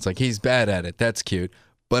few seconds. Like, he's bad at it. That's cute.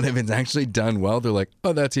 But if it's actually done well, they're like,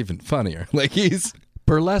 oh, that's even funnier. Like, he's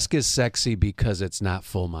Burlesque is sexy because it's not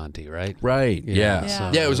full Monty, right? right. Yeah.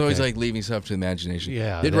 Yeah. Yeah, it was always okay. like leaving stuff to imagination.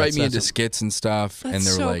 Yeah, They'd write me that's into skits and stuff, and That's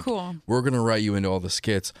they were so like, cool. we're going to write you into all the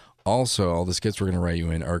skits. Also, all the skits we're going to write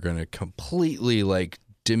you in are going to completely like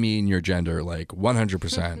demean your gender, like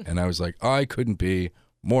 100%. And I was like, I couldn't be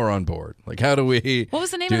more on board. Like, how do we? What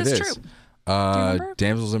was the name do of this this? troupe? Do you remember?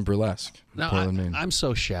 Damsels in Burlesque. No, Portland, Maine. I'm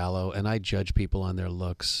so shallow, and I judge people on their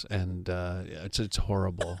looks, and it's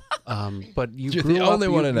horrible. But you You're grew the up. only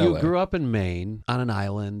one in You LA. grew up in Maine on an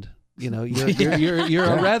island. You know, you're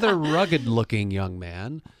a rather rugged-looking young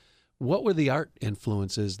man. What were the art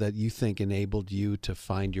influences that you think enabled you to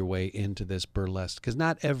find your way into this burlesque? Because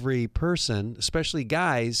not every person, especially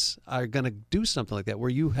guys, are going to do something like that. Were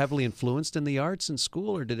you heavily influenced in the arts in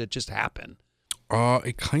school, or did it just happen?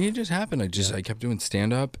 It kind of just happened. I kept doing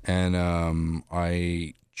stand up, and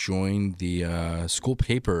I joined the school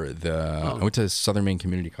paper. I went to Southern Maine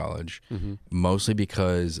Community College, mostly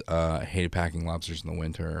because I hated packing lobsters in the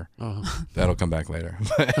winter. That'll come back later.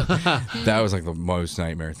 That was like the most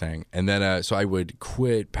nightmare thing. And then so I would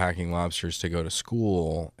quit packing lobsters to go to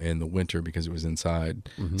school in the winter because it was inside.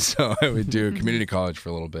 So I would do community college for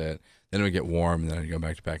a little bit. Then it would get warm, and then I'd go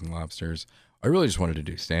back to packing lobsters. I really just wanted to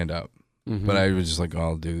do stand up. But I was just like,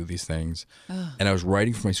 I'll do these things. And I was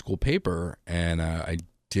writing for my school paper, and I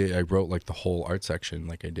wrote like the whole art section.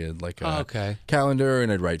 Like I did like a calendar, and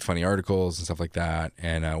I'd write funny articles and stuff like that.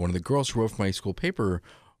 And one of the girls who wrote for my school paper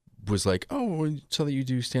was like, oh, so that you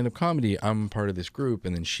do stand-up comedy, I'm part of this group.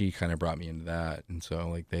 And then she kind of brought me into that. And so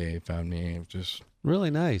like they found me just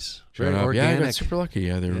really nice. Very organic. Yeah, I got super lucky.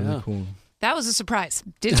 Yeah, they're really cool. That was a surprise.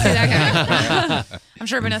 Didn't see that guy. I'm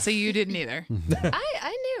sure, Vanessa, you didn't either.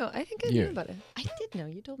 I knew. I think I knew about it. I did know.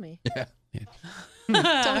 You told me. Yeah.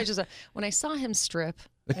 When I saw him strip,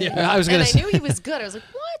 I knew he was good. I was like,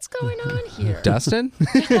 what's going on here? Dustin?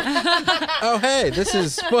 Oh, hey, this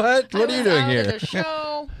is what? What are you doing here? At a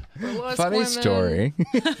show. Funny story.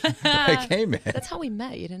 I came in. That's how we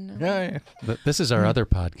met. You didn't know? Yeah. This is our other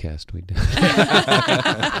podcast we do.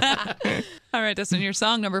 All right, Dustin, your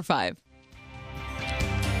song number 5.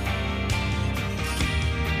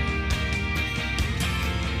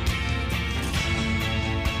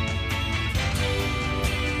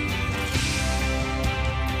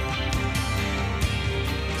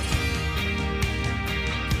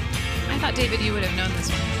 I thought, David, you would have known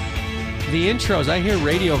this one. The intros, I hear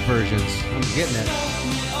radio versions. I'm getting it.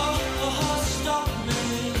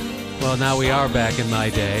 Well, now we are back in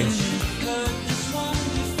my day.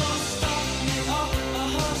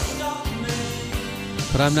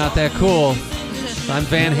 But I'm not that cool. I'm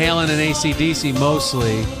Van Halen and AC/DC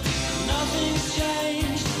mostly.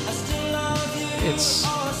 It's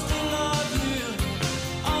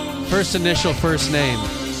first initial, first name.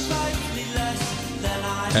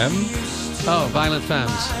 M? Oh, Violent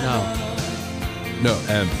Femmes. No,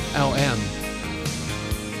 M. Oh, M.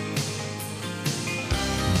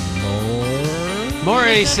 More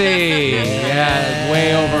AC. Yeah,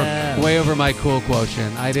 way over my cool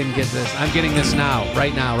quotient. I didn't get this. I'm getting this now,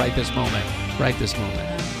 right this moment.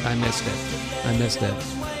 I missed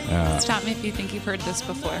it. Stop me if you think you've heard this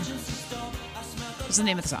before. What's the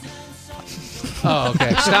name of the song? Oh,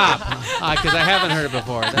 okay. Stop. Because I haven't heard it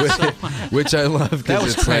before. That's so Which I love That because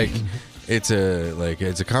was it's crank. like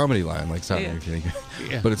it's a comedy line, like stop me if you think.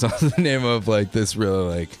 Yeah. But it's also the name of like this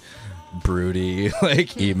really like broody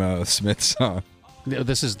like emo Smith song.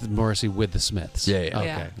 This is Morrissey with the Smiths. Yeah.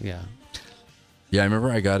 Okay. Yeah. Yeah, I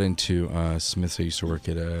remember I got into Smiths. I used to work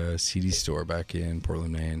at a CD store back in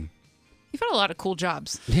Portland, Maine. You've had a lot of cool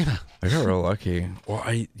jobs. Yeah. I got real lucky. Well,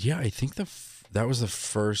 I think that was the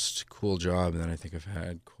first cool job, and then I think I've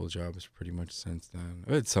had cool jobs pretty much since then.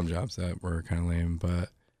 I had some jobs that were kind of lame, but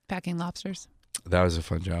Packing lobsters. that was a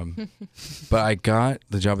fun job. But I got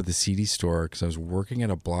the job at the CD store because I was working at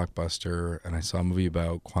a Blockbuster, and I saw a movie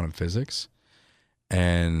about quantum physics.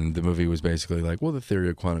 And the movie was basically like, well, the theory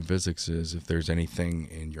of quantum physics is if there's anything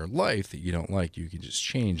in your life that you don't like, you can just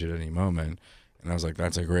change at any moment. And I was like,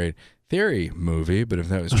 that's a great theory movie, but if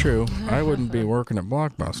that was true, I wouldn't be working at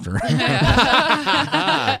Blockbuster.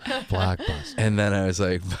 Blockbuster. And then I was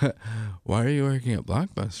like, why are you working at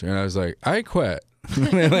Blockbuster? And I was like, I quit. I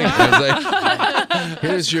was like,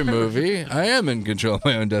 here's your movie. I am in control of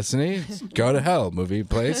my own destiny. Go to hell, movie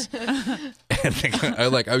place. And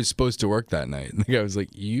I was supposed to work that night. And the guy was like,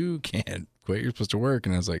 you can't quit. You're supposed to work.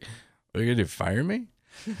 And I was like, what are you going to do, fire me?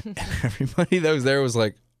 And everybody that was there was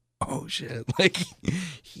like, oh, shit. Like,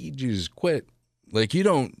 he just quit. Like, you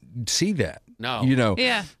don't see that. No. You know,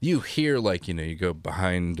 Yeah. you hear like, you go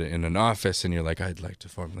behind in an office and you're like, I'd like to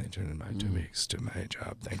formally turn in my 2 weeks to my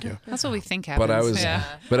job. Thank you. That's what we think happens.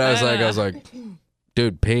 But I was like,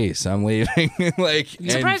 dude, peace. I'm leaving. Like, I'm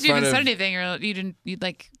surprised you even said anything, or you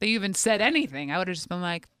even said anything. I would have just been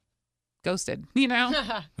like, ghosted, you know?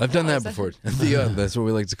 I've done that before. That's what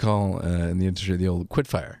we like to call in the industry the old quit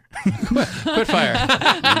fire. Quit fire.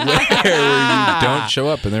 Where you don't show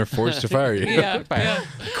up and they're forced to fire you. Yeah.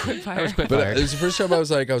 Quit fire. Quit But fire. it was the first time I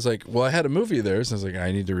was like, well, I had a movie there, so I was like,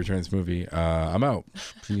 I need to return this movie. I'm out.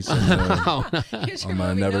 Peace.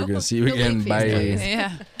 I'm never gonna see you again. Bye.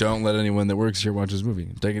 Yeah. Don't let anyone that works here watch this movie.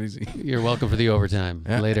 Take it easy. You're welcome for the overtime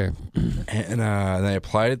later. And I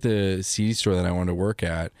applied at the CD store that I wanted to work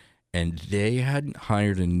at, and they hadn't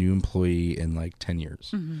hired a new employee in like 10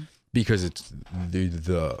 years because it's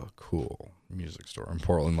the cool music store in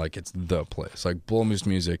Portland. Like, it's the place. Like Bull Moose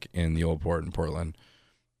Music in the old port in Portland.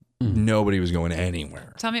 Nobody was going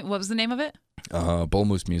anywhere. Tell me, what was the name of it? Bull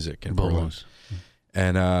Moose Music in Bull Portland. Moose.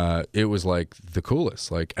 And it was like the coolest.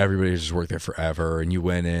 Like, everybody just worked there forever, and you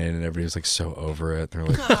went in and everybody was like so over it. They're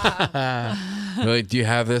like, do you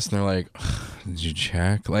have this? And they're like, did you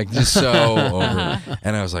check? Like, just so over it.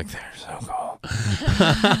 And I was like, they're so cool.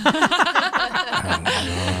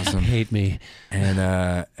 Awesome. Hate me. And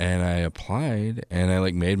I applied, and I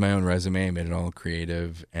like made my own resume, made it all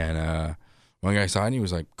creative. And one guy saw it and he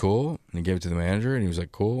was like, cool. And he gave it to the manager and he was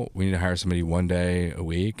like, cool, we need to hire somebody 1 day a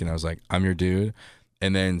week. And I was like, I'm your dude.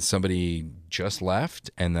 And then somebody just left,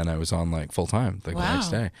 and then I was on like full time like the next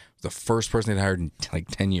day. It was the first person they'd hired in like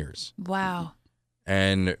 10 years. Wow.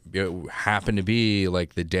 And it happened to be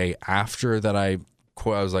like the day after that I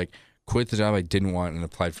was like, quit the job I didn't want and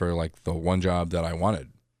applied for like the one job that I wanted.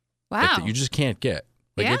 Wow. That you just can't get.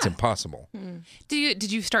 Like, it's impossible.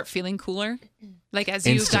 Did you start feeling cooler? Like, as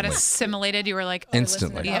you Instantly. got assimilated, you were like,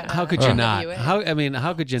 Instantly. How could you not? NWA.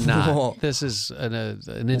 How could you not? Well- This is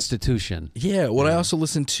an institution. Yeah, well, I also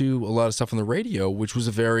listened to a lot of stuff on the radio, which was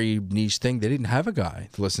a very niche thing. They didn't have a guy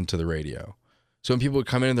to listen to the radio. So when people would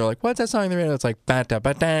come in and they're like, what's that song on the radio? It's like,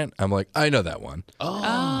 ba-da-ba-dan. I'm like, I know that one. oh,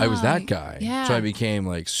 I was that guy. yeah. So I became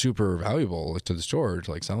like super valuable to the store,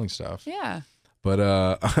 to like selling stuff. yeah. But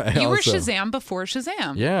You were Shazam before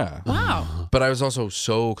Shazam. Yeah. Wow. But I was also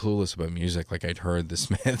so clueless about music. Like, I'd heard the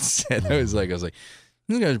Smiths, and I was like, this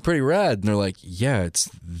guy's pretty rad. And they're like, yeah, it's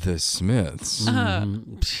the Smiths. You're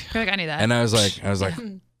like, I knew that. And I was like,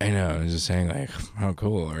 I know. I was just saying, like, how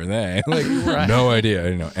cool are they? Like, no idea. I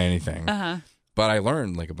didn't know anything. But I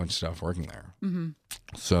learned like a bunch of stuff working there.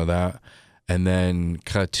 So that, and then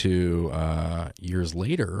cut to years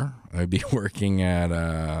later, I'd be working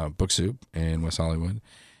at Book Soup in West Hollywood,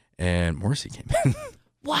 and Morrissey came in.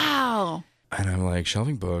 Wow. And I'm like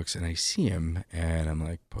shelving books, and I see him, and I'm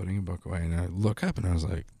like putting a book away, and I look up, and I was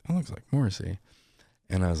like, that looks like Morrissey.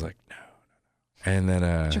 And I was like, no. And then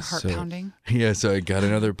Is your heart pounding? Yeah, so I got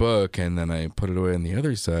another book, and then I put it away on the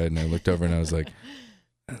other side, and I looked over, and I was like,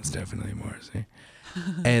 that's definitely Morrissey.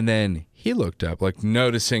 And then he looked up, like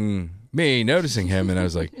noticing him, and I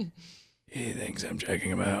was like, he thinks I'm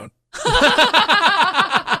checking him out.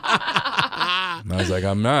 And I was like,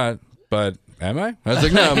 I'm not, but am I? I was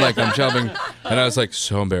like, no, I'm shelving. And I was like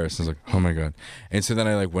so embarrassed. I was like, oh my God. And so then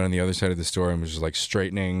I like went on the other side of the store and was just like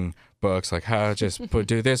straightening books, like how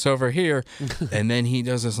do this over here. And then he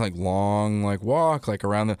does this like long like walk like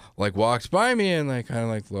around the like walked by me and like kind of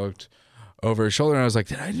like looked over his shoulder, and I was like,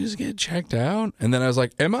 did I just get checked out? And then I was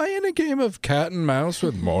like, am I in a game of cat and mouse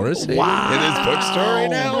with Morrissey in his bookstore right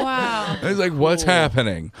now? Wow. I was like, what's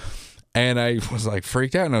happening? And I was like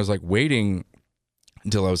freaked out, and I was like waiting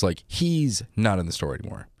until I was like, he's not in the store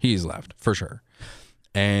anymore. He's left for sure.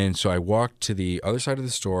 And so I walked to the other side of the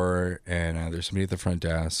store, and there's somebody at the front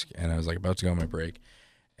desk, and I was like about to go on my break.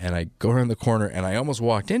 And I go around the corner, and I almost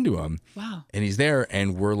walked into him. Wow. And he's there,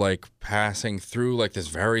 and we're like passing through like this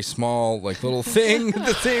very small like little thing at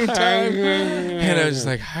the same time. And I was just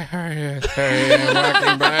like, hi, how are you? Hey, I'm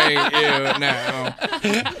walking by you now.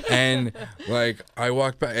 And like I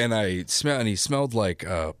walked by, and I smelled, and he smelled like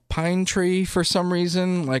a pine tree for some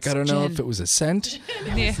reason. Like, I don't know if it was a scent.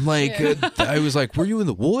 Yeah. Like I was like, were you in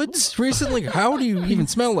the woods recently? How do you even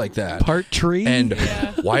smell like that? Part tree. And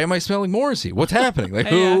why am I smelling Morrissey? What's happening? Like,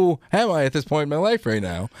 who am I at this point in my life right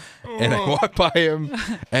now? And I walk by him,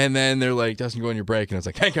 and then they're like, Dustin, go on your break. And I was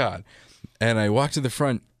like, thank God. And I walk to the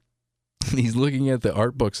front, and he's looking at the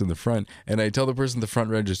art books in the front. And I tell the person at the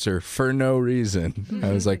front register for no reason.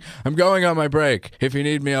 I was like, I'm going on my break. If you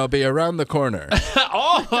need me, I'll be around the corner.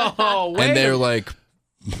 And they're like,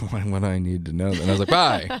 when I need to know that. And I was like,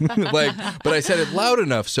 bye. Like, but I said it loud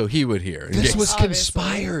enough so he would hear. This was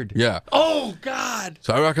conspired. Yeah. Oh God.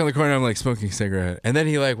 So I walk on the corner, I'm like smoking a cigarette. And then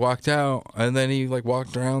he like walked out, and then he like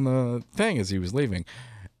walked around the thing as he was leaving.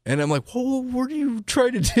 And I'm like, well, what are you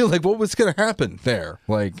trying to do? Like, what was going to happen there?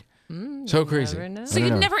 Like, So crazy. never know. So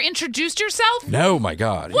you never introduced yourself? No, my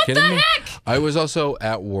God. Are What you the kidding me? heck? I was also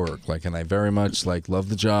at work, and I very much loved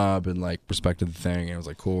the job and respected the thing. And I was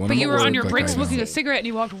cool. When But I'm you at were on work, your break I know. smoking a cigarette and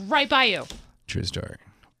he walked right by you. True story.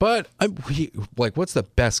 But what's the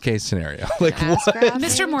best case scenario? Ass What? grabbing,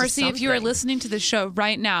 Mr. Morrissey, if you are something. listening to the show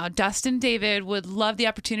right now, Dustin David would love the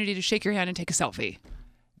opportunity to shake your hand and take a selfie.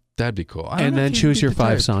 That'd be cool. I don't And know then if he'd choose be your the 5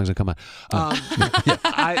 type. songs and come on.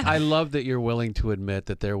 I love that you're willing to admit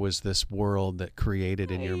that there was this world that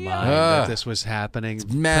created in your mind that this was happening.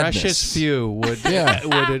 madness. Precious few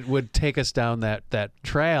would take us down that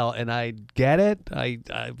trail, and I get it.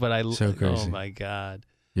 So crazy. Oh my God.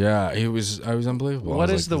 Yeah, I was unbelievable. What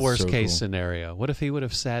I was is the "This worst so case cool." senirio? What if he would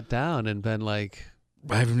have sat down and been like,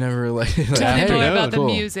 I've never Tell me hey, more no, about the cool.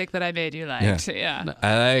 music that I made you like. Yeah.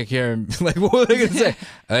 I like your what was I gonna say?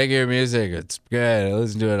 I like your music. It's good. I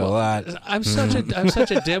listen to it a lot. I'm such a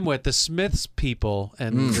dimwit. The Smiths people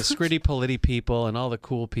and the Scritti Politti people and all the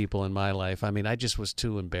cool people in my life. I mean, I just was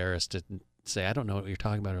too embarrassed to say I don't know what you're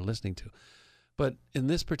talking about or listening to. But in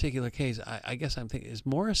this particular case, I guess I'm thinking: is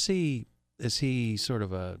Morrissey?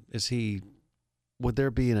 Would there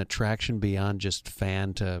be an attraction beyond just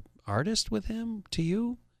fan to artist with him? To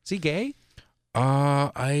you, is he gay?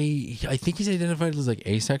 I think he's identified as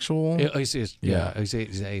asexual. He's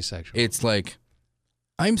asexual. It's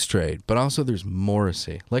I'm straight, but also there's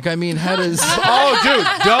Morrissey. How does Oh, dude,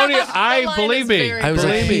 don't I line believe is me? very I was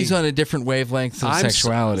Believe me. he's on a different wavelength of I'm s-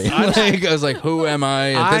 sexuality. I'm- I was who am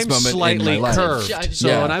I at this I'm moment slightly in my life? curved. Judge. So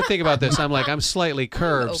Yeah. when I think about this, I'm slightly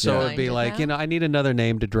curved. So it'd be Open-minded now. I need another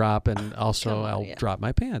name to drop, and also Come on, I'll yeah. drop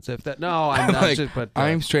my pants. If that, no, I'm not.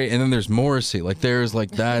 I'm straight, and then there's Morrissey. There's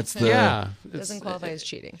that's the yeah. Doesn't qualify as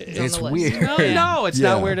cheating. It's on the list. weird. No, it's Yeah.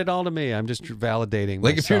 not weird at all to me. I'm just validating.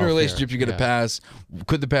 If you're in a myself relationship, here. you get a Yeah. pass.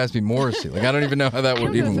 Could the pass be Morrissey? I don't even know how that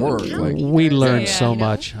would even work. We learned Yeah. so You know?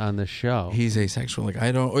 much on the show. He's asexual.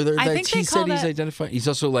 I don't. Or I think he they said call he's that- identified. He's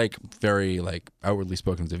also very outwardly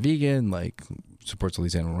spoken as a vegan. Supports all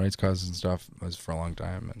these animal rights causes and stuff. Was for a long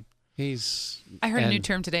time. And He's. I heard a new and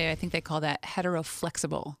term today. I think they call that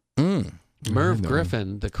heteroflexible. Merv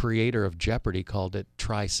Griffin, the creator of Jeopardy, called it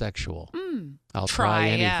trisexual. I'll try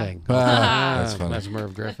yeah. anything. That's funny. That's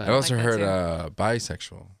Merv Griffin. I also like heard that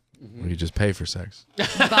bisexual. Where you just pay for sex.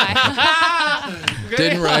 Bye.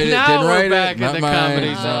 Didn't write it. Now Didn't we're wite back it. in Not the mine. comedy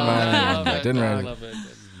Not zone. mine. I love it. Didn't I write it. love it.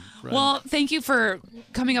 Well, thank you for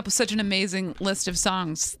coming up with such an amazing list of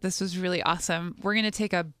songs. This was really awesome. We're going to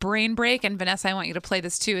take a brain break, and Vanessa, I want you to play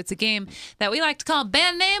this too. It's a game that we like to call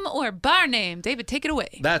band name or bar name. David, take it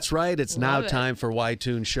away. That's right. It's now Love it. time for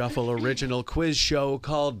Y-Tune Shuffle original quiz show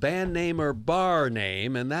called Band Name or Bar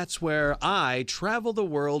Name, and that's where I travel the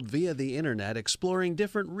world via the internet, exploring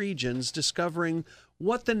different regions, discovering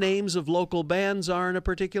what the names of local bands are in a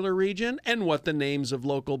particular region and what the names of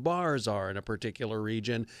local bars are in a particular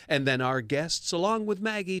region. And then our guests, along with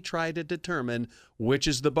Maggie, try to determine which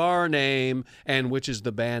is the bar name and which is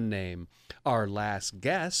the band name. Our last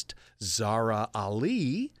guest, Zara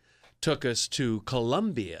Ali, took us to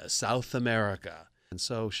Colombia, South America. And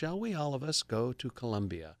so shall we all of us go to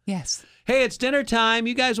Colombia? Yes. Hey, it's dinner time.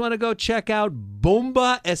 You guys want to go check out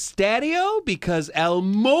Bomba Estadio? Because El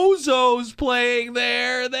Mozo's playing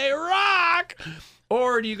there. They rock!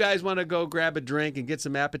 Or do you guys want to go grab a drink and get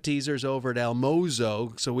some appetizers over at El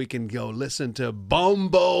Mozo so we can go listen to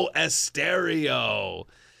Bombo Estadio?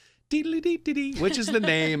 Dee-dee-dee-dee-dee. Which is the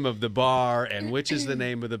name of the bar and which is the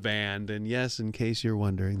name of the band? And yes, in case you're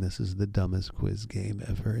wondering, this is the dumbest quiz game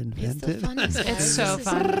ever invented. It's so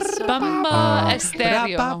fun. Bumbo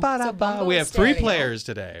Estéreo. Bumbo We have 3 Stereo. players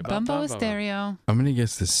today. Bumbo Estéreo. I'm gonna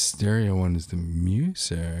guess the stereo one is the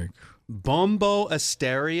music. Bombo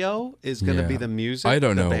Estéreo is going to Yeah. be the music. I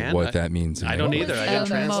don't the know band. what that means. I don't either. I El didn't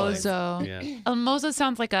translate. Mozo. Yeah. El Mozo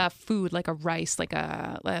sounds like a food, like a rice,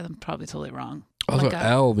 I'm probably totally wrong. Also, Like a-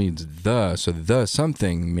 L means the, so the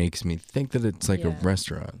something makes me think that it's a Yeah.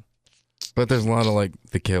 restaurant. But there's a lot of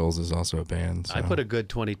the Kills is also a band. So. I put a good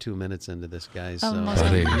 22 minutes into this, guys. So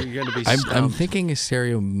Buddy. you're going to be I'm stumped. thinking a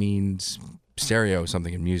stereo means stereo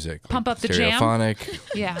something in music. Pump up the jam? stereophonic,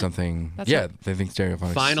 Yeah. something. That's yeah, it. they think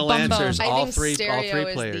stereophonic. Final Bumbo. answers. I All think three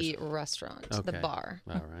stereo players. is the restaurant, the Okay. bar.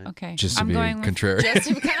 All right. Okay. Just to I'm be going with contrary. Just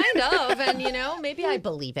kind of, and maybe I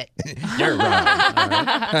believe it. You're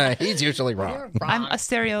wrong. He's usually wrong. You're I'm wrong. a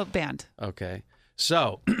stereo band. Okay.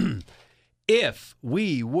 So, if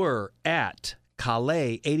we were at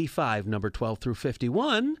Calais 85, number 12 through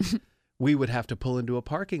 51, we would have to pull into a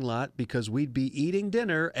parking lot because we'd be eating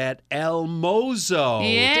dinner at El Mozo.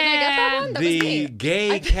 Yeah. Did I get that one? That was The me.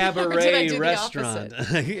 gay Did I cabaret do the restaurant.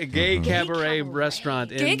 Gay cabaret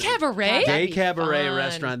restaurant. Gay cabaret? Gay That'd be cabaret fun.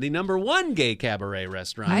 restaurant. The #1 gay cabaret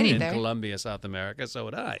restaurant I'd eat in there. Colombia, South America. So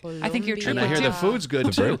would I. I think your trip And I would hear too. the food's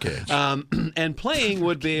good too. And playing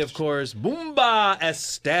would be, of course, Boomba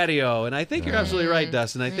Estéreo. And I think you're absolutely right,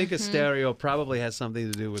 Dustin. I think Estéreo probably has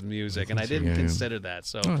something to do with music, and I didn't consider that.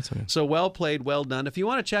 So, so well played, well done. If you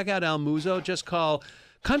want to check out El Muzo, just call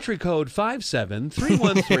country code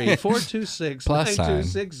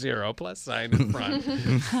 57313-426-9260 plus sign in front.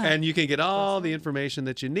 And you can get all the information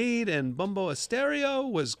that you need. And Bumbo Estéreo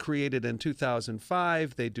was created in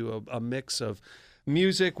 2005. They do a mix of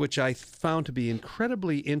music, which I found to be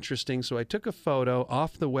incredibly interesting. So I took a photo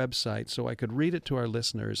off the website so I could read it to our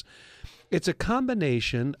listeners. It's a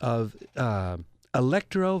combination of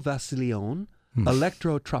Electro Vacillon,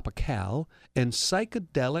 Electro Tropical, and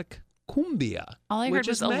psychedelic cumbia. All I heard which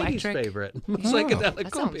was is Maggie's electric. favorite. Psychedelic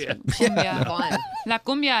That sounds cumbia. Cumbia. fun. La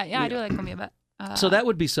cumbia. Yeah, I do like cumbia, but So that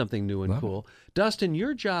would be something new and cool. Dustin,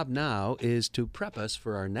 your job now is to prep us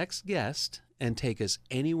for our next guest and take us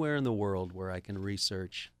anywhere in the world where I can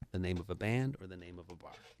research the name of a band or the name of a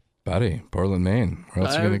bar. Buddy, Portland, Maine. Where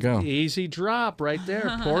else are you going to go? Easy drop right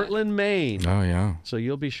there. Portland, Maine. Oh, yeah. So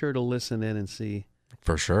you'll be sure to listen in and see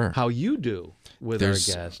For sure. how you do with There's,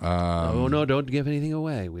 our guest. Oh, no, don't give anything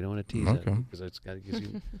away. We don't want to tease it because it's got to give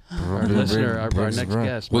you our listener, our next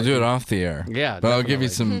guest. We'll might do it be- off the air. Yeah, But I'll give you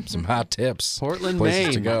definitely. some hot tips. Portland, places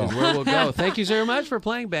Maine to go. is where we'll go. Thank you so much for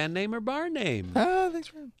playing band name or bar name. Thanks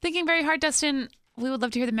for thinking very hard, Dustin. We would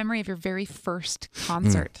love to hear the memory of your very first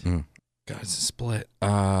concert. God, it's a split.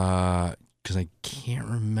 Because I can't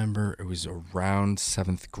remember. It was around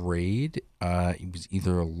 7th grade. It was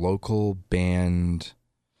either a local band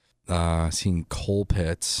seeing Coal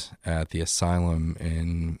Pits at the Asylum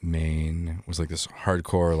in Maine. It was like this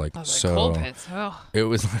hardcore, like Coal Pits. Oh. It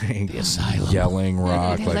was like yelling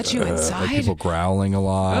rock, They like, let you inside? like people growling a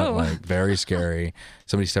lot, Oh. like very scary.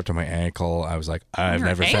 Somebody stepped on my ankle. I was like, I've Your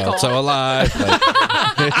never ankle? felt so alive.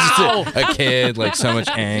 Like, just a kid, like so much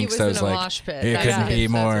He angst. was I in was a like, mosh pit. it That's couldn't what be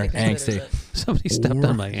that's what more he considers angsty. it. Somebody stepped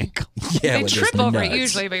on my ankle. Yeah, They like, trip just over it nuts.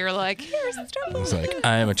 usually, but you're like, here's the struggle. I was like,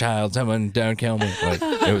 I am a child. Someone don't kill me. Like,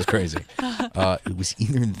 it was crazy. It was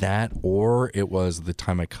either that or it was the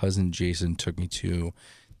time my cousin Jason took me to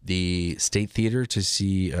the State Theater to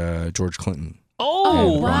see George Clinton.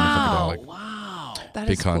 Oh, And Ron wow. Funkadelic. Wow. That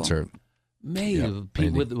Big is cool. concert. Maybe Yeah,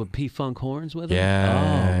 with P-Funk horns with him? Yeah.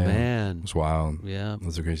 Oh, It man. was wild. Yeah. It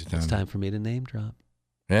was a crazy time. It's time for me to name drop.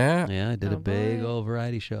 Yeah. Yeah, I did a Oh, big boy. old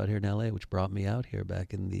variety show out here in L.A., which brought me out here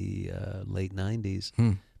back in the late 90s.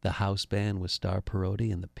 The house band was Star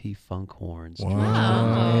Parodi and the P-Funk horns.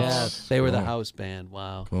 Wow. Yeah, they were the Cool. house band.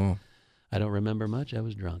 Wow. Cool. I don't remember much. I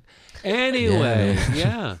was drunk. Anyway,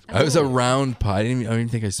 yeah. I was around pot. I didn't even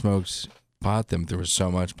think I smoked pot then, but there was so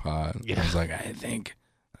much pot. Yeah. I was like, I think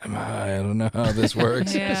I'm high. I don't know how this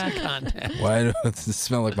works. Yeah. Why does it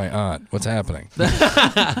smell like my aunt? What's happening?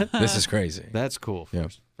 This is crazy. That's cool. Yeah.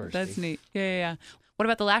 First That's neat. Yeah. What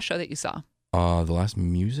about the last show that you saw? The last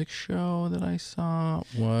music show that I saw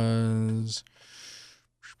was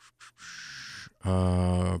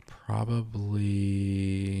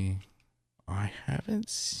probably. I haven't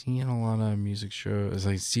seen a lot of music shows.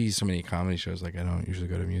 I see so many comedy shows. Like I don't usually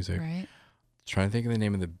go to music. Right. Trying to think of the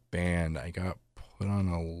name of the band. I got put on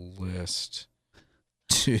a list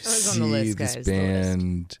to was on the see list, this guys, the list.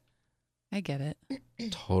 band. I get it.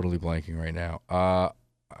 Totally blanking right now. I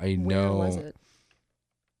know. Where was it?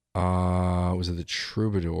 Was it the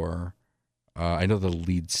Troubadour? I know the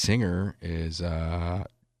lead singer is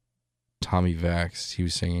Tommy Vex. He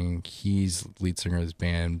was singing. He's lead singer of this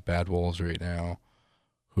band Bad Wolves right now,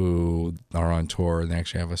 who are on tour and they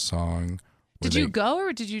actually have a song. Did you go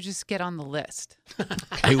or did you just get on the list?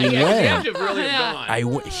 I went. really Yeah.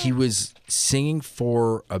 gone. He was singing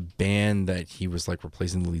for a band that he was like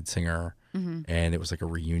replacing the lead singer, and it was like a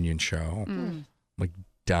reunion show. Like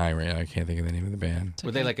dying right now. I can't think of the name of the band.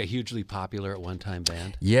 Were they like a hugely popular at one time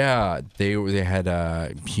band? Yeah, they had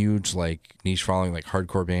a huge like niche following, like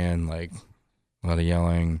hardcore band, like a lot of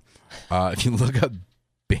yelling. If you look up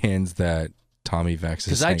bands that Tommy Vex is,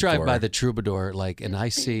 Because I sang drive for, by the Troubadour, like, and I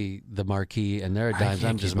see the marquee, and there are I times can't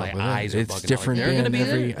I'm just keep my up with it. eyes are It's bugging out, different Like, they're gonna band be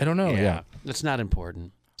every- there? I don't know, yeah. It's not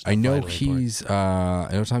important. It's I not know vitally important. he's I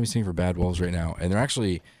know Tommy's singing for Bad Wolves right now, and they're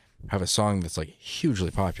actually have a song that's like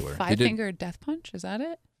hugely popular. They Five did- Finger Death Punch? Is that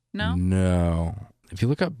it? No? No. If you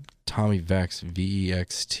look up Tommy Vex,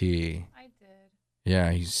 VEXT, I did.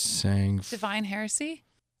 yeah, he sang. Divine Heresy?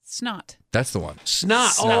 Snot. That's the one.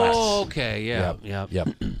 Snot. Snot. Oh, okay. Yeah. Yep.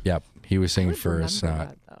 Yep. He was singing would for remember Snot.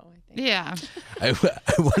 that, though, I think. Yeah.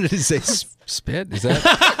 I wanted to say spit. Is that?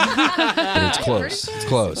 But it's close. It's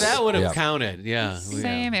close. That would have Yeah. counted. Yeah.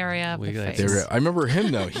 Same area of We the got- face. I remember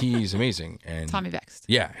him though. He's amazing. And Tommy Vext.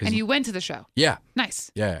 Yeah. And you went to the show. Yeah.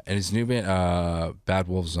 Nice. Yeah. And his new band, Bad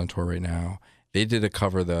Wolves, is on tour right now. They did a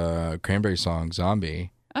cover of the Cranberry song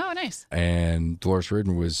 "Zombie." Oh, nice. And Dolores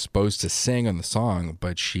Reardon was supposed to sing on the song,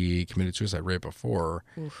 but she committed suicide right before.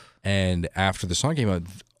 And after the song came out,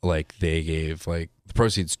 like they gave like the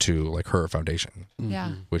proceeds to like her foundation,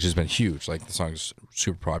 Yeah. which has been huge. Like the song's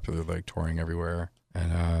super popular, like touring everywhere.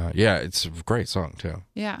 And yeah, it's a great song too.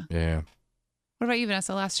 Yeah. Yeah. What about you,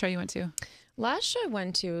 Vanessa? Last show you went to? Last show I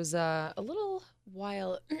went to was a little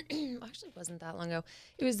while. Actually, it wasn't that long ago.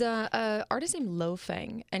 It was a artist named Lo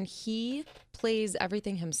Feng, and he plays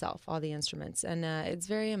everything himself, all the instruments, and it's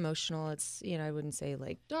very emotional. It's I wouldn't say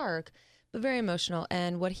like dark, but very emotional.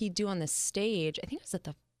 And what he'd do on the stage, I think it was at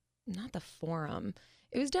not the Forum.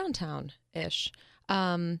 It was downtown-ish.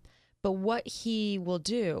 But what he will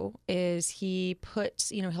do is he puts,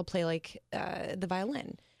 he'll play like the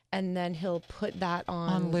violin. And then he'll put that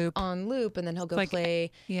on loop, and then he'll go like,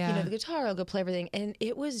 play, yeah. the guitar. He'll go play everything, and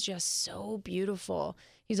it was just so beautiful.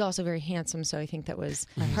 He's also very handsome, so I think that was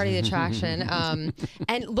part of the attraction.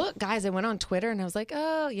 And look, guys, I went on Twitter and I was like,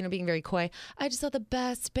 oh, being very coy. I just saw the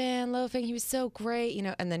best band, Lo Feng. He was so great,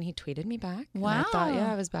 And then he tweeted me back. Wow. And I thought,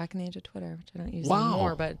 I was back in the age of Twitter, which I don't use Wow.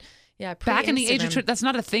 anymore, but. Yeah, Back in the age of Instagram. Twitter, that's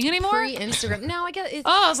not a thing anymore? Pre-Instagram. No, I get it.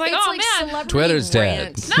 Oh, I was like, it's oh, man. Celebrity Twitter's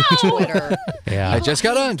dead. rant No. Twitter. Yeah. I just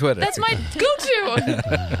got on Twitter. That's my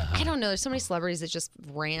go-to. I don't know. There's so many celebrities that just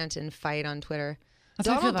rant and fight on Twitter. That's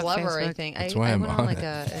how I feel Donald about Glover, I Facebook. think. That's I why I'm went on on like it.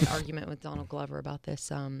 an argument with Donald Glover about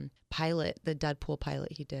this pilot, the Deadpool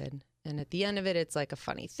pilot he did. And at the end of it, it's like a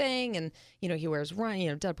funny thing. And, he wears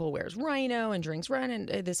rhino, Deadpool wears rhino and drinks rhino and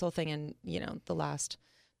this whole thing. And, the last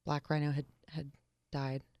black rhino had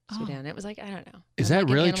died. Sudan. It was like, I don't know. Is I'm that like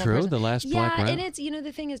an really animal true? person. The last yeah, Black Rhino? and it's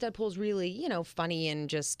the thing is Deadpool's really funny and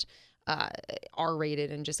just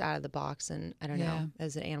R-rated and just out of the box. And I don't know,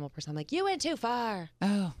 as an animal person, I'm like, you went too far.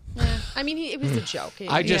 Oh. Yeah. I mean, it was a joke.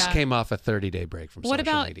 I just Yeah. came off a 30-day break from What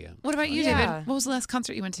social about media. What about you, Yeah. David? What was the last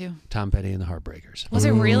concert you went to? Tom Petty and the Heartbreakers. Was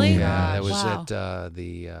it really? Yeah, that was Wow. at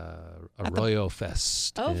the Arroyo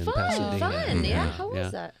Fest Oh, in fun, Pasadena. fun. Yeah. How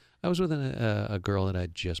was that? I was with a girl that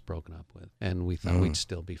I'd just broken up with, and we thought we'd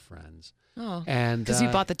still be friends. Oh. And Because you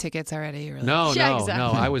bought the tickets already. You were like, No, Yeah, no, exactly.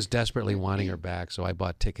 no. I was desperately wanting her back, so I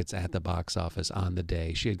bought tickets at the box office on the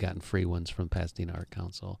day. She had gotten free ones from Pasadena Art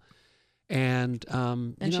Council. And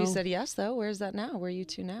And she said yes, though. Where's that now? Where are you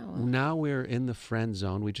two now? now we're in the friend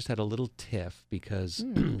zone. We just had a little tiff because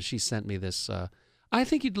she sent me this. I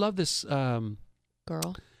think you'd love this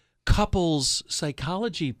Girl. couples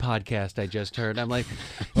psychology podcast I just heard. I'm like,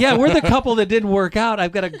 yeah, we're the couple that didn't work out.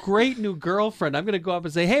 I've got a great new girlfriend. I'm going to go up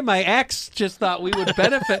and say, hey, my ex just thought we would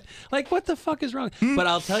benefit. Like, what the fuck is wrong? But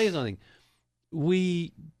I'll tell you something.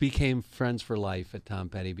 We became friends for life at Tom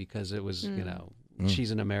Petty because it was,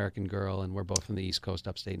 she's an American girl and we're both from the East Coast,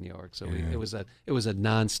 upstate New York. So it was a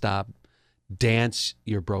nonstop dance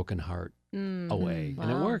your broken heart away. And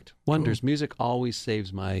it Wow. worked. Wonders. Music always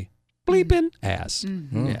saves my bleeping ass.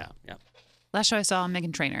 Yeah. Last show I saw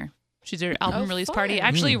Meghan Trainor. She did her album Oh, release fun. party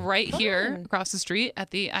actually right here Fun. across the street at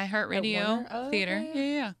the iHeartRadio Warner? Oh, Theater.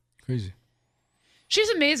 okay. Yeah. Crazy. She's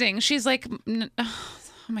amazing. She's like, oh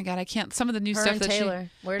my God, I can't. Some of the new Her stuff and that Taylor.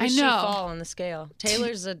 Where I does she know. fall on the scale?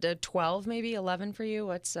 Taylor's a 12, maybe 11 for you.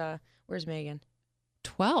 Where's Megan?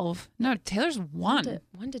 12? No, Taylor's 1.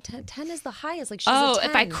 1 to 10. 10 is the highest. Like she's Oh, a 10.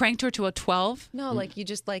 if I cranked her to a 12? No, like you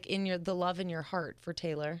just like the love in your heart for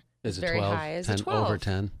Taylor. Is it very 12? high. Is 10, a 12 over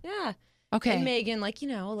 10? Yeah. Okay. And Megan, like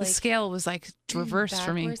The scale was like reversed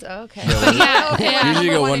for me. backwards. Okay. Yeah, Okay. yeah. Usually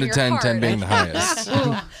you go One 1 in to your 10, heart. 10 being the highest.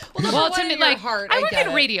 Well, to me, like, I work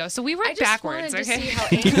in radio, so we work I just backwards, wanted to okay? see how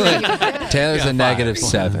angry you get. Taylor's a Yeah, negative 5.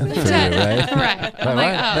 7 for you, right? Right. Right, I'm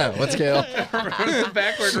like, right? oh. No, what scale?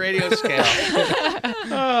 Backward radio scale.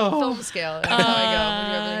 Film scale. That's how I go.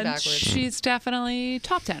 We do everything backwards. She's definitely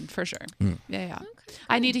top 10 for sure. Yeah.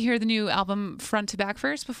 I need to hear the new album front to back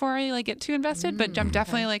first before I get too invested. But I'm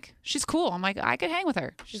definitely like, she's cool. I'm like, I could hang with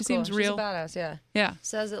her. She She's seems cool. real. She's a badass, yeah. Yeah.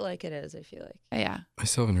 Says it like it is, I feel like. Yeah. I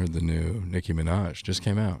still haven't heard the new Nicki Minaj. Just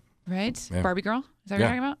came out. Right? Yeah. Barbie Girl? Is that what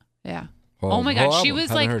Yeah. you're talking about? Yeah. Whole- Oh my whole God, she album. was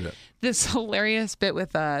Haven't like heard it. this hilarious bit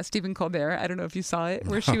with Stephen Colbert. I don't know if you saw it,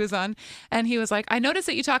 where she was on, and he was like, "I noticed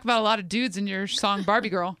that you talk about a lot of dudes in your song Barbie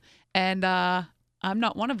Girl, and I'm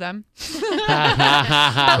not one of them."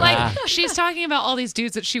 But like, she's talking about all these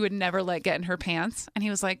dudes that she would never let get in her pants, and he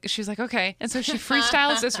was like, "She's like, okay," and so she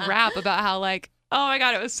freestyles this rap about how like Oh my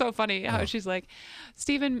God, it was so funny how she's like,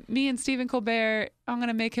 me and Stephen Colbert, I'm going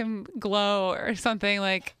to make him glow or something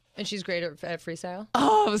like. And she's great at freestyle.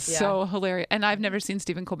 Oh, it was so hilarious. And I've never seen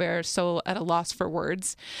Stephen Colbert so at a loss for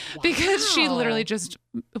words because she literally just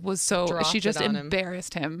was she just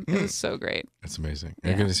embarrassed him. It was so great. That's amazing.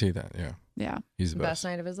 You're going to see that. Yeah. Yeah. He's the Best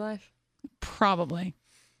night of his life. Probably.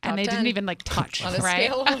 And they 10. didn't even like touch, On a right?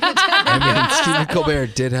 scale of 1 to 10. I mean, Stephen Colbert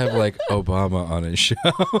did have like Obama on his show.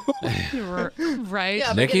 Right? Yeah,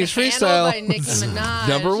 but Nicki's getting handled freestyle. by Nicki Minaj.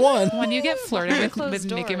 Number one. When you get flirted with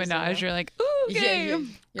Nicki doors, Minaj, you're like, ooh, okay. Yeah.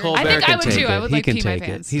 Colbert I think I can would take too. it. I would he like can pee my take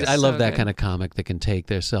pants. it. I It's love so that good. kind of comic that can take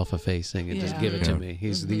their self-effacing and just give it to me.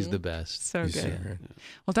 He's the best. So He's so good. good.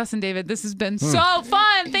 Well, Dustin David, this has been so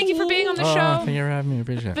fun. Thank you for being on the show. Thank you for having me.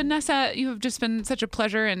 Appreciate it. Vanessa, you have just been such a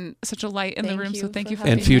pleasure and such a light in the room. So thank you for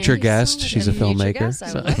having And being future here. guest. She's a Future filmmaker. guest, I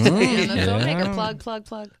so- would love to be a Yeah. filmmaker.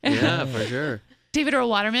 Plug. Yeah, for sure. David Earl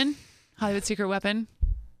Waterman, Hollywood Secret Weapon.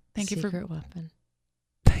 Thank you for Secret weapon.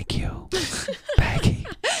 Thank you, Maggie.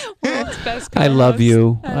 World's Best I love Co-host.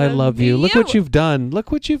 you. I love you. Look what you. you've done.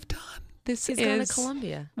 Look what you've done. This He's going is to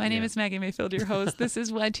Columbia. My name is Maggie Mayfield, your host. This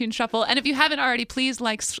is iTunes Shuffle. And if you haven't already, please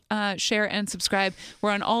like, share, and subscribe.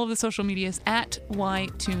 We're on all of the social medias at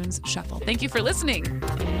iTunes Shuffle. Thank you for listening.